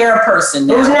our hair person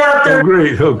now. Who's now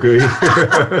 30. Oh, great.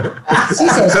 Okay. She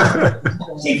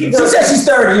said she's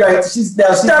 30, right? She's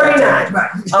 39.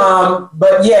 Right.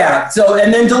 But yeah, so,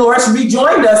 and then Dolores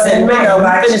rejoined us and we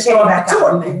finished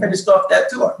off that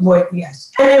tour.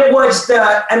 Yes. And it was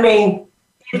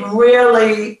it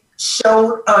really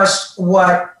showed us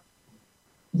what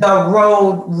the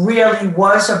road really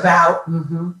was about.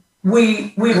 Mm-hmm.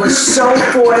 We were so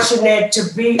fortunate to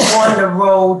be on the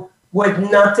road with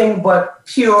nothing but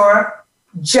pure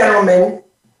gentlemen,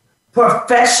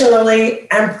 professionally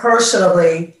and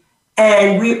personally.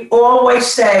 And we always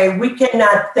say we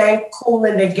cannot thank Kool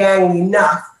and the Gang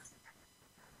enough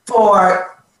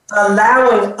for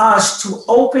allowing us to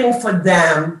open for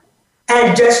them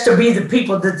and just to be the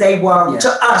people that they were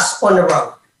to us on the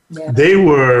road. Yeah. They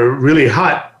were really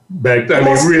hot back then.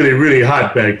 I mean, really, really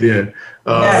hot back then.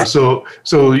 So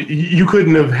you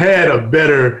couldn't have had a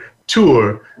better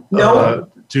tour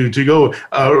to go.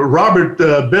 Robert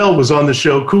Bell was on the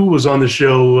show. Kool was on the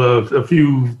show a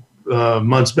few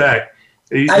months back.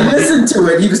 I listened to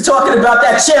it. He was talking about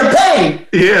that champagne.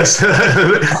 Yes.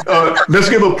 Let's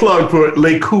give a plug for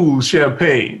Le Kool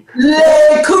champagne.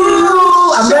 Le Kool.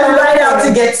 I'm running right out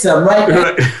to get some right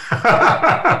now.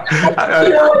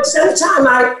 Sometimes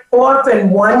I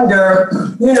often wonder,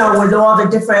 with all the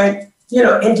different,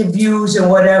 interviews and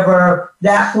whatever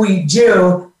that we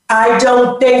do, I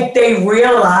don't think they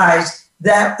realize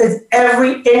that with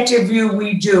every interview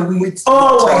we do, we always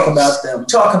talk about them.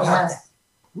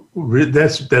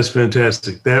 That's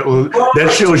fantastic.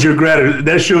 That shows your gratitude.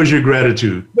 That shows your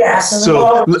gratitude. Yes.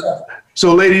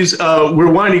 So, ladies,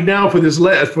 we're winding down for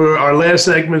our last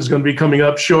segment is going to be coming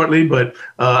up shortly. But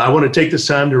I want to take this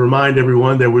time to remind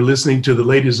everyone that we're listening to the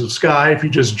Ladies of Sky. If you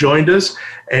just joined us,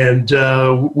 and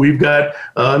we've got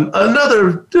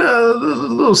another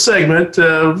little segment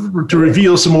to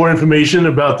reveal some more information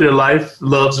about their life,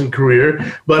 loves, and career.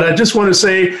 But I just want to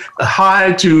say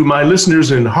hi to my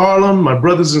listeners in Harlem, my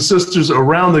brothers and sisters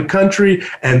around the country,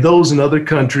 and those in other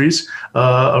countries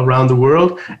around the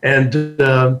world,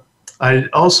 and. I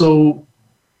also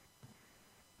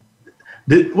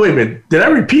wait a minute. Did I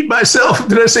repeat myself?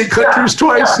 Did I say countries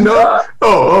twice? No.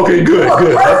 Oh, okay, good.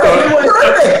 Good.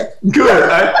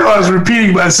 I thought I was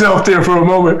repeating myself there for a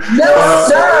moment. No,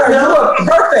 sir. No,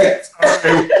 perfect.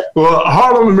 Okay. Well,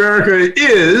 Harlem, America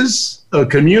is a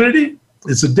community.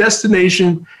 It's a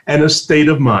destination and a state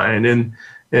of mind,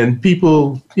 and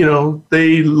people,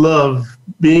 they love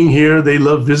being here. They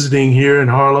love visiting here in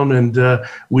Harlem, and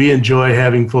we enjoy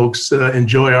having folks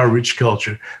enjoy our rich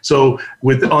culture. So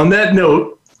on that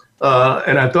note,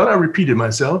 and I thought I repeated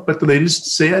myself, but the ladies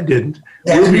say I didn't.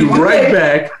 We'll be right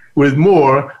back with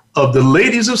more of the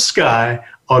Ladies of Sky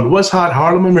on What's Hot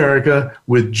Harlem America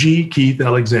with G. Keith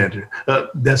Alexander.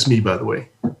 That's me, by the way.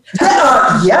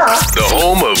 Yeah. The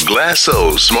home of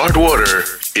Glasso Smart Water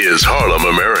is Harlem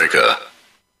America.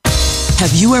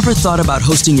 Have you ever thought about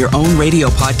hosting your own radio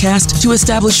podcast to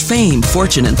establish fame,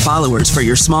 fortune, and followers for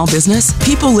your small business?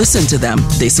 People listen to them,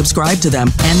 they subscribe to them,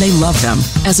 and they love them.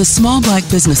 As a small Black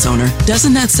business owner,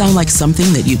 doesn't that sound like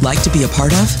something that you'd like to be a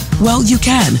part of? Well, you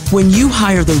can when you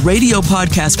hire the radio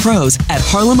podcast pros at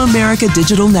Harlem America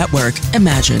Digital Network.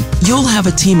 Imagine, you'll have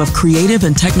a team of creative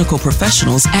and technical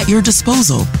professionals at your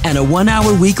disposal and a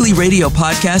 1-hour weekly radio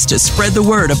podcast to spread the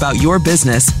word about your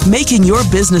business. Making your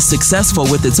business successful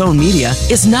with its own media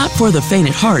is not for the faint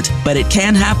at heart, but it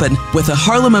can happen with a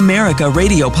Harlem America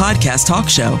radio podcast talk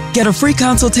show. Get a free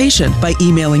consultation by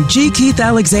emailing G. Keith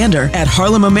Alexander at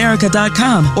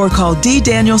harlemamerica.com or call D.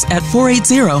 Daniels at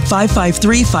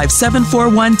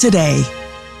 480-553-5741 today.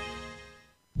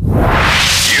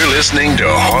 You're listening to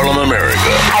Harlem America.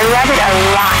 I love it a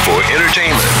lot. For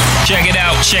entertainment. Check it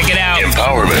out.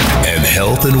 Empowerment and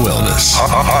health and wellness.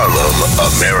 Harlem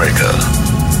America.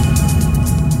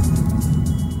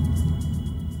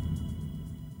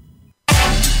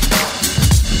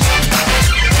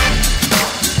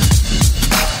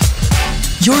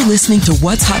 You're listening to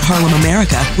What's Hot Harlem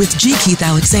America with G. Keith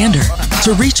Alexander.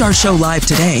 To reach our show live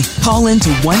today, call in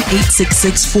to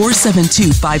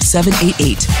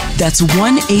 1-866-472-5788. That's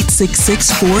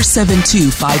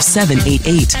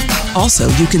 1-866-472-5788. Also,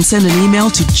 you can send an email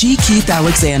to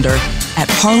gkeithalexander at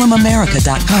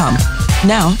harlemamerica.com.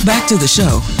 Now, back to the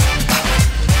show.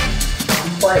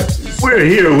 We're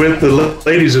here with the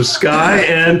Ladies of Sky,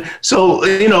 and so,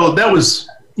 that was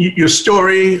your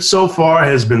story so far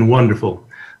has been wonderful.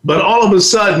 But all of a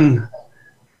sudden,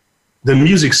 the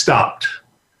music stopped.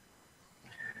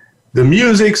 the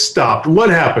music stopped. What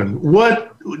happened?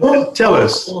 Tell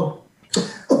us.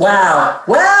 Wow.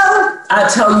 Well, I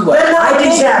tell you what.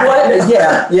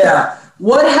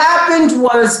 What happened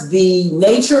was the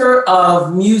nature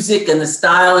of music and the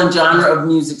style and genre of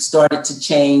music started to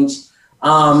change.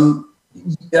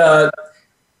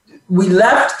 We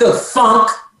left the funk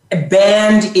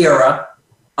band era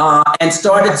and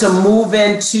started to move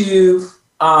into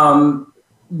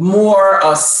more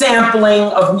sampling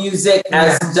of music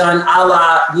as done a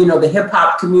la, the hip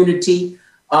hop community.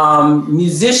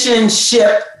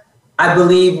 Musicianship, I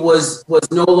believe, was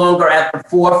no longer at the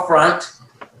forefront.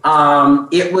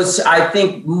 It was, I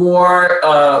think, more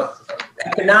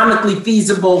economically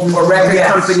feasible for record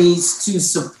companies to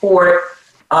support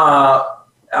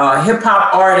hip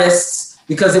hop artists,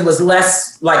 because it was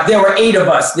less, like there were 8 of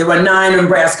us. There were 9 in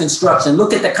brass construction.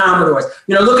 Look at the Commodores.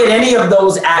 Look at any of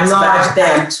those acts back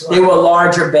then. They were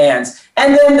larger bands.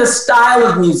 And then the style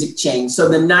of music changed. So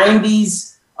the 90s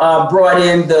brought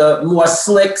in the more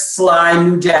slick, sly,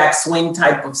 New Jack Swing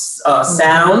type of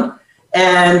sound.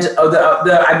 And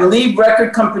I believe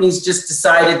record companies just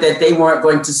decided that they weren't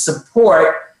going to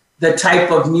support the type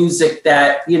of music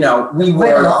that we were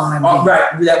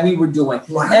doing.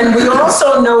 And we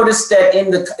also noticed that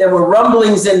there were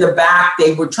rumblings in the back.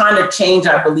 They were trying to change,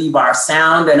 I believe, our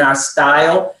sound and our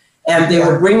style, and they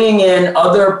were bringing in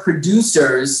other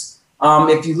producers.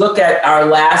 If you look at our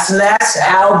last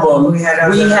album, we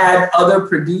had other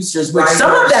producers, which some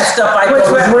of that stuff I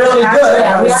thought was really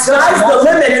good. Sky's the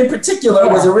Limit in particular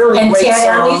was a really great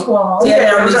song.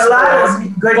 There was a lot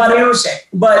of good music.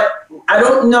 But I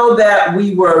don't know that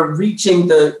we were reaching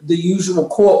the usual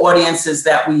core audiences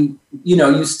that we,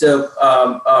 used to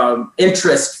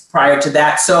interest prior to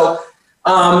that. So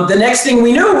the next thing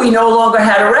we knew, we no longer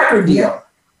had a record deal.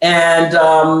 And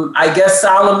I guess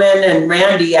Solomon and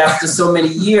Randy, after so many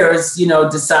years,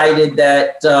 decided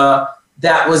that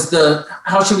that was the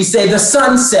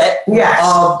sunset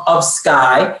of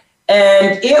Sky.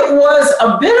 And it was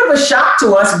a bit of a shock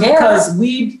to us because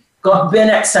we'd been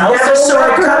at South Soul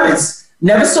Records.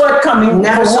 Never saw it coming.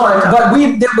 Never saw it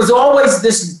coming. But there was always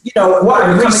this, we're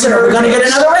going to get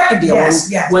another record deal. Yes.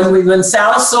 When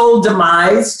South Soul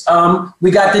demised,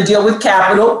 we got the deal with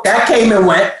Capitol. That came and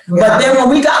went. Yeah. But then when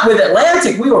we got with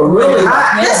Atlantic, we were really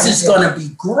like, this is going to be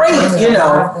great,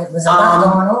 It was a lot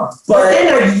going on. But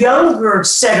then a younger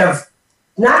set of,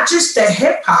 not just the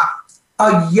hip hop,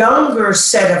 a younger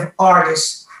set of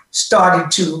artists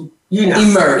started to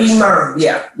emerge.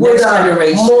 Yeah. With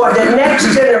the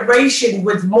next generation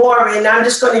with more, and I'm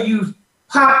just going to use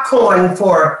popcorn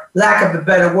for lack of a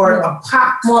better word, a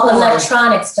popcorn. More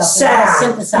electronic stuff.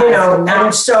 Sound,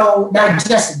 and so not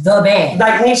just the band.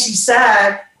 Like Nishi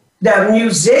said, the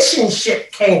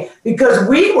musicianship came because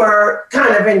we were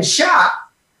kind of in shock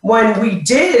when we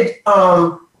did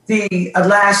the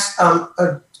last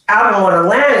album on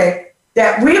Atlantic.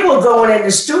 That we were going in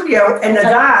the studio and the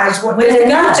guys were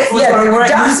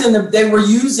they were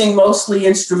using mostly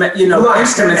instruments,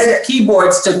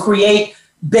 keyboards to create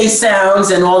bass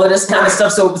sounds and all of this kind of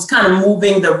stuff. So it was kind of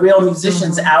moving the real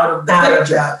musicians out of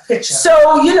the picture.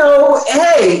 So,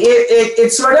 hey,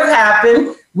 it sort of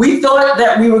happened. We thought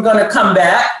that we were going to come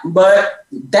back, but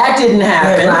that didn't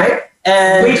happen. Right.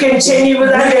 And we continue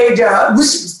with our day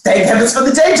jobs. Thank heavens for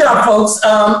the day job, folks.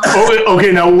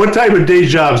 Okay, now what type of day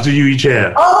jobs do you each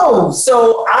have?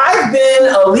 So I've been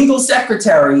a legal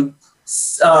secretary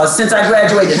since I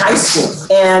graduated high school.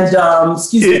 And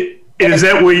is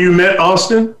that where you met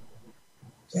Austin?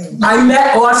 I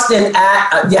met Austin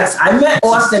at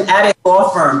a law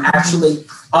firm, actually,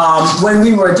 when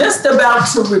we were just about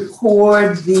to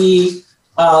record the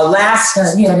last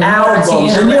album, the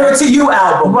Nearer to You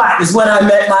album, is when I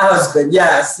met my husband.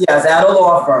 Yes, at a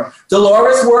law firm.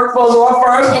 Dolores worked for a law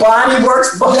firm. Bonnie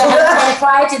works for. And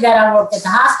prior to that, I worked at the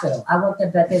hospital. I worked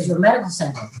at Bethesda Medical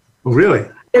Center. Oh, really?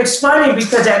 It's funny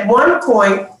because at one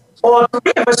point, all 3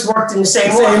 of us worked in the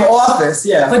same office.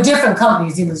 Yeah, for different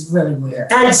companies. It was really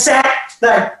weird. And sat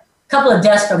like. Couple of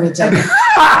desks from each other. And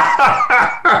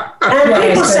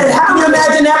people said, "Can you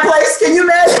imagine that place? Can you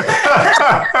imagine?"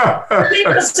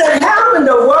 People said, "How in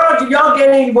the world do y'all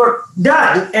get any work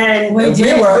done?" And we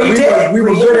did. We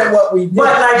were good at what we did.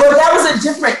 But that was a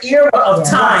different era of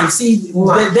time. See,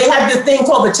 they had this thing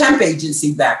called the temp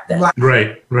agency back then.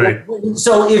 Right.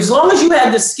 So as long as you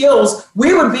had the skills,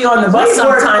 we would be on the bus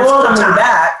sometimes coming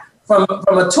back from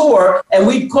a tour, and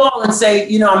we'd call and say,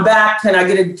 I'm back. Can I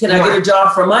get a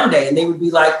job for Monday? And they would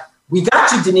be like, We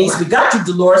got you, Denise. Right. We got you,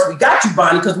 Dolores. We got you,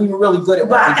 Bonnie, because we were really good at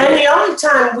what we did. And the only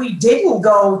time we didn't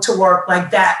go to work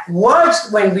like that was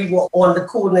when we were on the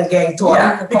Kool and the Gang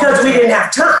tour, because we didn't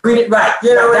have time. We didn't, right.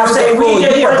 You know what I'm saying? We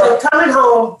wasn't coming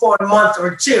home for a month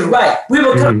or two. Right. We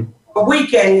were coming for a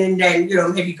weekend and then, you know,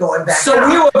 maybe going back. So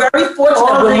we were very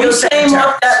fortunate when we came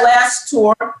up that last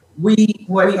tour. When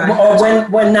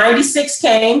 96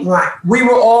 came, we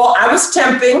were all, I was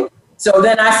temping. So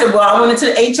then I said, well, I went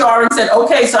into HR and said,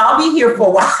 okay, so I'll be here for a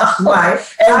while. Right.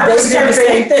 And they did the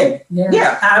same thing.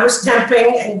 Yeah, I was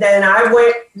temping, and then I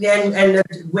went, and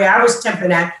where I was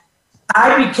temping at,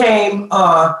 I became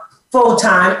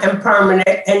full-time and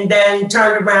permanent, and then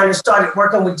turned around and started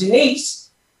working with Denise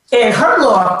in her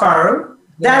law firm.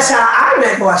 That's how I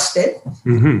met Austin.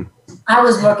 Mm-hmm. I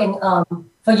was working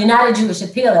for United Jewish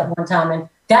Appeal at one time, and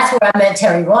that's where I met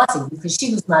Terry Rossi, because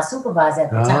she was my supervisor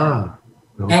at the time.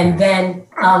 Okay. And then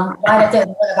right after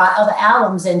one of our other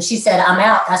albums, and she said, I'm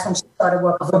out. That's when she started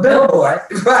working for Billboard.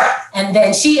 Right. And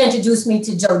then she introduced me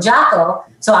to Joe Jocko.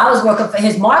 So I was working for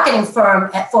his marketing firm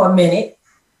for a minute.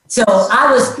 So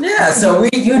I was, so we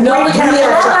learned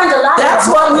a lot. That's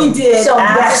what we did. So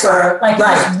after,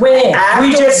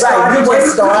 we just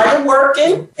started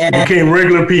working and became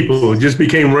regular people. Just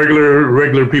became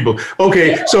regular people.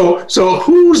 Okay, so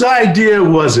whose idea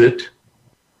was it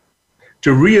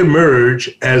to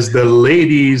reemerge as the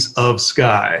Ladies of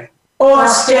Sky?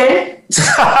 Austin.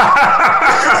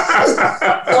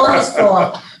 All his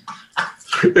fault.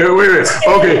 Wait a minute.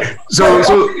 Okay,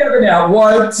 so together now.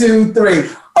 1, 2, 3.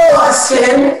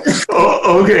 Austin.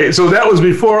 Okay, so that was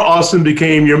before Austin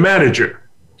became your manager.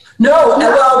 No,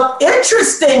 well,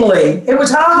 interestingly, it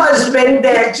was her husband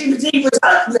that he was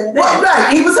husband. Well,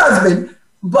 right, he was husband.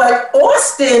 But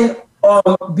Austin,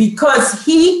 because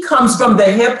he comes from the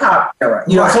hip hop era,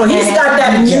 you know, so he's got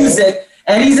that music,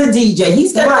 and he's a DJ.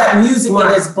 He's got that music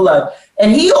in his blood.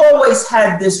 And he always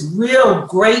had this real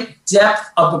great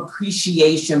depth of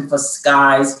appreciation for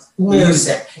Sky's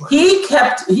music. He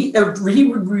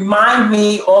would remind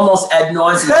me almost ad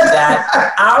nauseum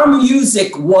that our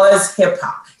music was hip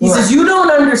hop. He says, you don't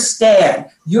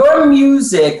understand. Your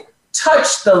music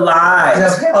touched the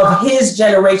lives of his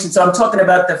generation. So I'm talking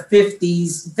about the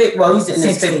 50s. Well, he's in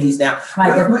his 50s now.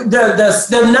 Right.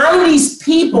 The 90s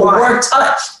people were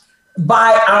touched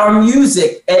by our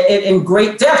music in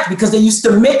great depth, because they used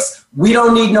to mix We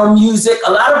Don't Need No Music.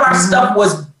 A lot of our stuff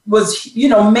was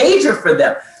major for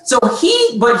them. So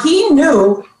he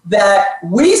knew that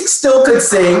we still could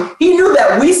sing. He knew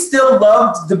that we still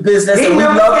loved the business and we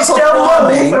loved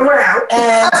performing.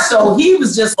 And so he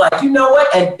was just like, you know what?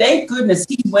 And thank goodness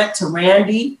he went to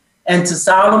Randy and to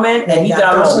Solomon, and he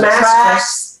got those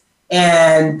tracks.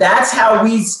 And that's how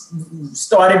we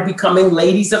started becoming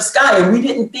Ladies of Sky. And we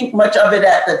didn't think much of it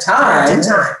at the time.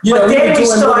 You know, we were doing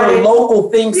little local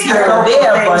things here and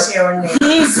there, but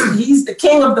he's the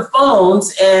king of the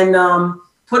phones, and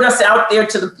put us out there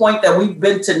to the point that we've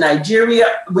been to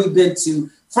Nigeria, we've been to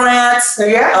France.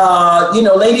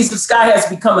 Ladies of Sky has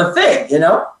become a thing, you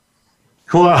know?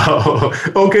 Wow.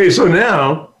 Okay, so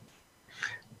now,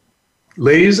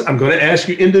 ladies, I'm going to ask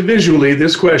you individually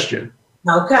this question.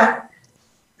 Okay.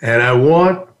 And I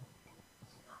want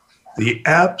the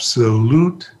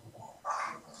absolute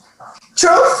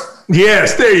truth.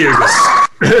 Yes, there you go.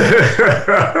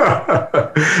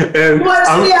 And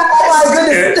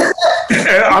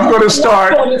I'm going to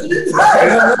start.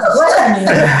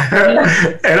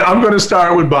 And I'm going to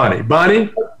start with Bonnie.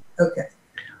 Bonnie. Okay.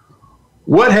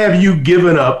 What have you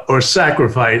given up or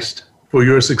sacrificed for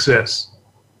your success?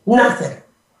 Nothing.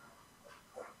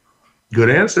 Good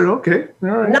answer. Okay. All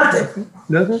right.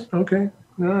 Nothing. Okay.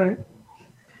 All right.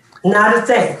 Not a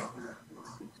thing.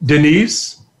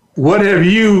 Denise, what have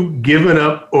you given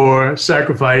up or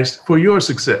sacrificed for your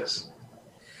success?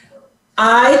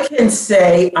 I can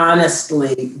say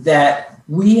honestly that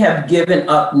we have given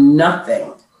up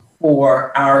nothing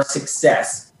for our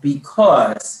success,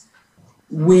 because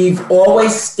we've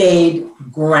always stayed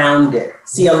grounded.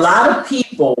 See, a lot of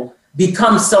people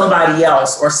become somebody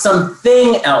else or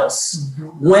something else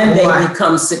when they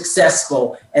become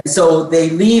successful. And so they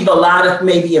leave a lot of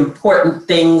maybe important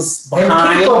things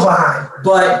behind.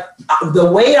 But the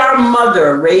way our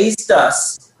mother raised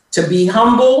us to be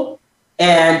humble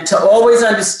and to always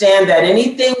understand that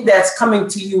anything that's coming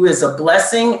to you is a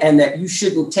blessing and that you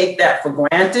shouldn't take that for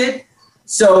granted.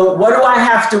 So what do I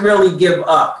have to really give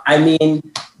up? I mean,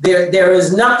 there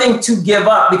is nothing to give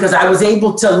up, because I was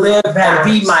able to live and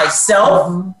be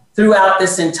myself throughout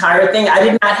this entire thing. I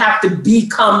did not have to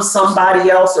become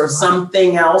somebody else or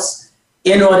something else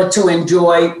in order to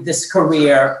enjoy this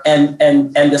career and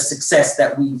the success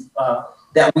that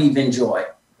we've enjoyed.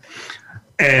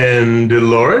 And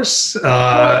Dolores,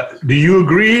 do you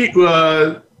agree?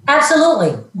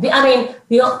 Absolutely. I mean,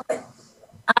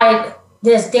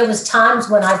 there was times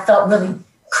when I felt really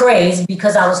crazed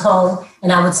because I was home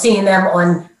and I would see them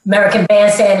on American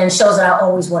Bandstand and shows that I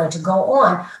always wanted to go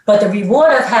on. But the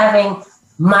reward of having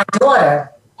my daughter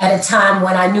at a time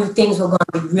when I knew things were going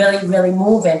to be really, really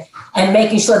moving and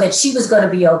making sure that she was going to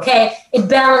be okay, it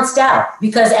balanced out.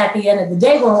 Because at the end of the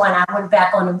day, when I went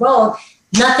back on the road,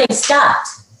 nothing stopped.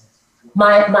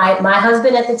 My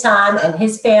husband at the time and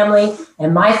his family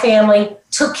and my family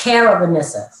took care of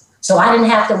Anissa. So I didn't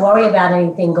have to worry about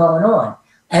anything going on.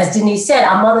 As Denise said,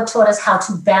 our mother taught us how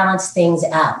to balance things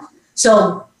out.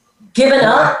 So give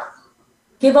up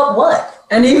what?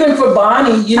 And even for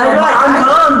Bonnie, you know, our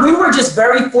mom, we were just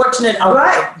very fortunate.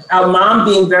 Our mom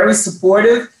being very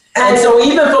supportive. And so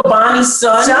even for Bonnie's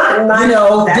son, you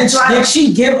know, did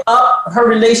she give up her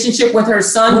relationship with her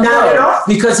son? Not at all.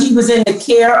 Because he was in the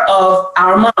care of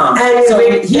our mom. And so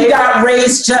he got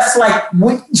raised just like they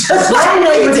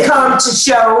would come to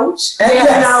shows. And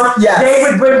they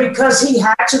would bring, because he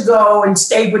had to go and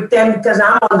stay with them because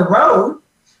I'm on the road.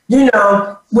 You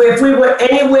know, if we were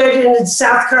anywhere in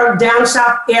the down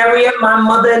south area, my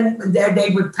mother, they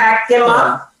would pack them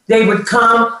up. They would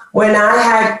come when I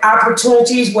had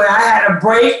opportunities where I had a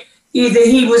break. Either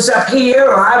he was up here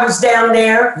or I was down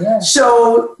there. Yeah.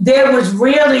 So there was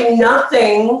really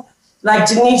nothing, like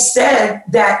Denise said,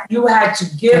 that you had to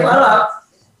give up.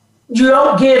 You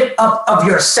don't give up of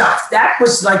yourself. That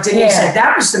was, like Denise said,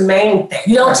 that was the main thing.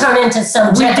 You don't turn into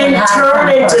some. We didn't turn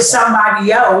into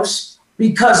somebody else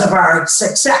because of our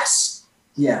success.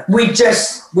 Yeah. We're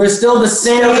still the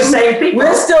same people.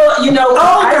 We're still, you know,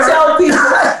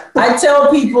 I tell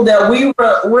people that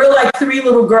we're like three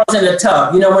little girls in a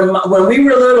tub. You know, when we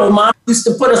were little, Mom used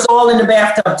to put us all in the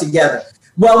bathtub together.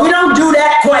 Well, we don't do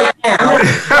that quite now.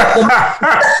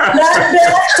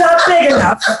 Not big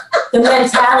enough. The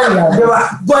mentality of it.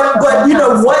 But you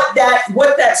know what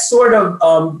that sort of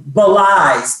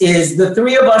belies is the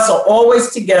three of us are always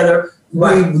together.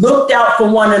 Right. We looked out for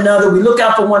one another. We look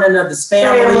out for one another's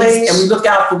families. And we look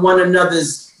out for one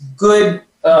another's good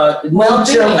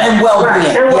nature and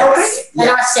well-being. Right. And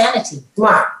our sanity.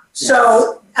 Right.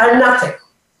 So, nothing.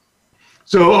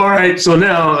 So, all right. So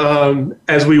now,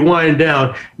 as we wind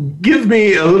down, give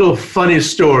me a little funny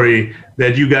story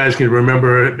that you guys can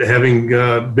remember having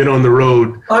been on the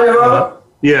road. On the road?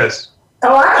 Yes.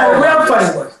 Oh, I got a real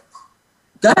funny one.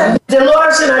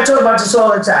 Dolores and I talk about this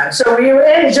all the time. So we were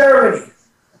in Germany.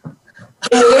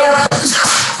 In the airport.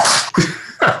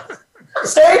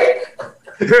 See?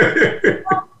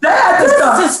 This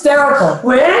is hysterical.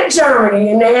 We're in Germany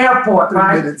in the airport,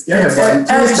 right? And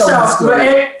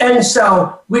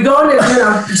so we're going to, you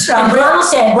know, Ronald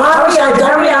said,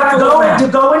 to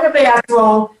go in the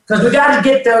bathroom because we got to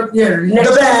get the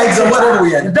bags or whatever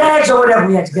we had. The bags or whatever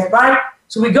we had to get, right?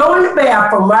 So we go in the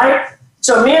bathroom, right?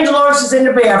 So me and Dolores is in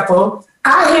the bathroom.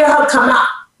 I hear her come out,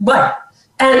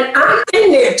 and I'm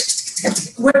in there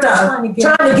with trying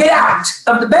to get out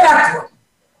of the bathroom.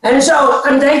 And so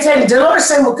they said, Dolores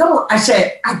said, well, come on. I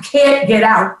said, I can't get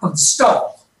out of the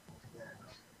stall.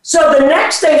 So the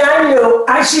next thing I knew,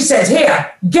 she says,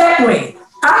 here, get me.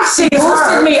 I see her.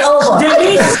 Boosted me over.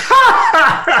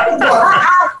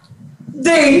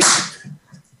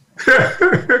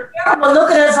 We're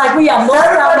looking at us like we are lost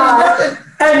our mind.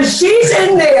 And she's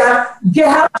in there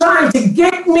trying to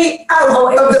get me out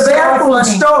of the bathroom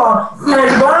stall.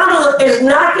 And Ronald is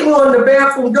knocking on the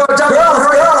bathroom door. Girls.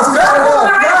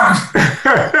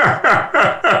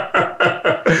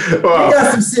 Wow. We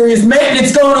got some serious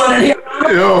maintenance going on in here.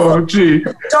 Oh, gee.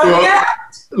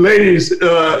 Ladies,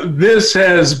 this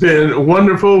has been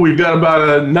wonderful. We've got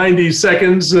about 90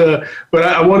 seconds, but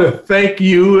I want to thank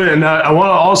you, and I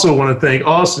also want to thank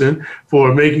Austin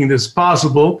for making this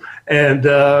possible. And,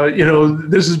 you know,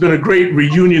 this has been a great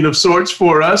reunion of sorts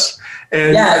for us.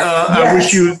 And I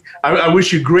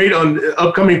wish you great on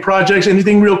upcoming projects.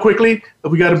 Anything real quickly?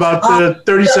 We got about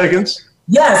 30 seconds.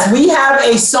 Yes, we have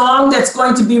a song that's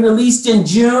going to be released in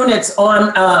June. It's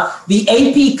on the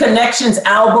AP Connections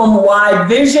album, Wide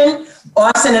Vision.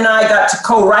 Austin and I got to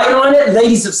co-write on it.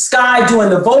 Ladies of Sky doing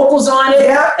the vocals on it.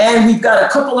 Yeah. And we've got a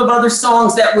couple of other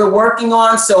songs that we're working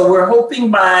on. So we're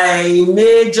hoping by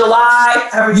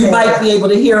mid-July, you might be able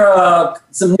to hear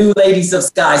some new Ladies of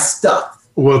Sky stuff.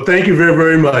 Well, thank you very,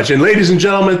 very much. And ladies and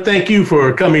gentlemen, thank you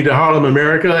for coming to Harlem,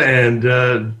 America,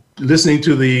 and listening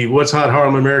to the What's Hot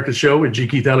Harlem America show with G.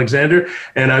 Keith Alexander.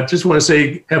 And I just want to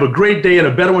say, have a great day and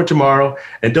a better one tomorrow.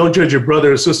 And don't judge your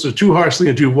brother or sister too harshly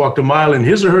until you've walked a mile in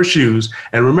his or her shoes.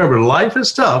 And remember, life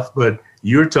is tough, but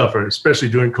you're tougher, especially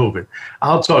during COVID.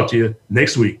 I'll talk to you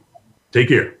next week. Take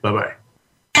care. Bye-bye.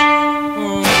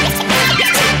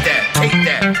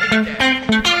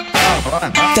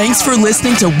 Thanks for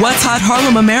listening to What's Hot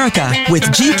Harlem America with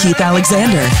G. Keith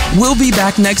Alexander. We'll be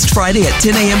back next Friday at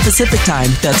 10 a.m. Pacific Time.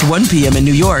 That's 1 p.m. in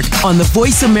New York on the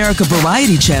Voice America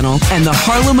Variety Channel and the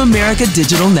Harlem America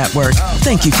Digital Network.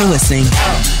 Thank you for listening.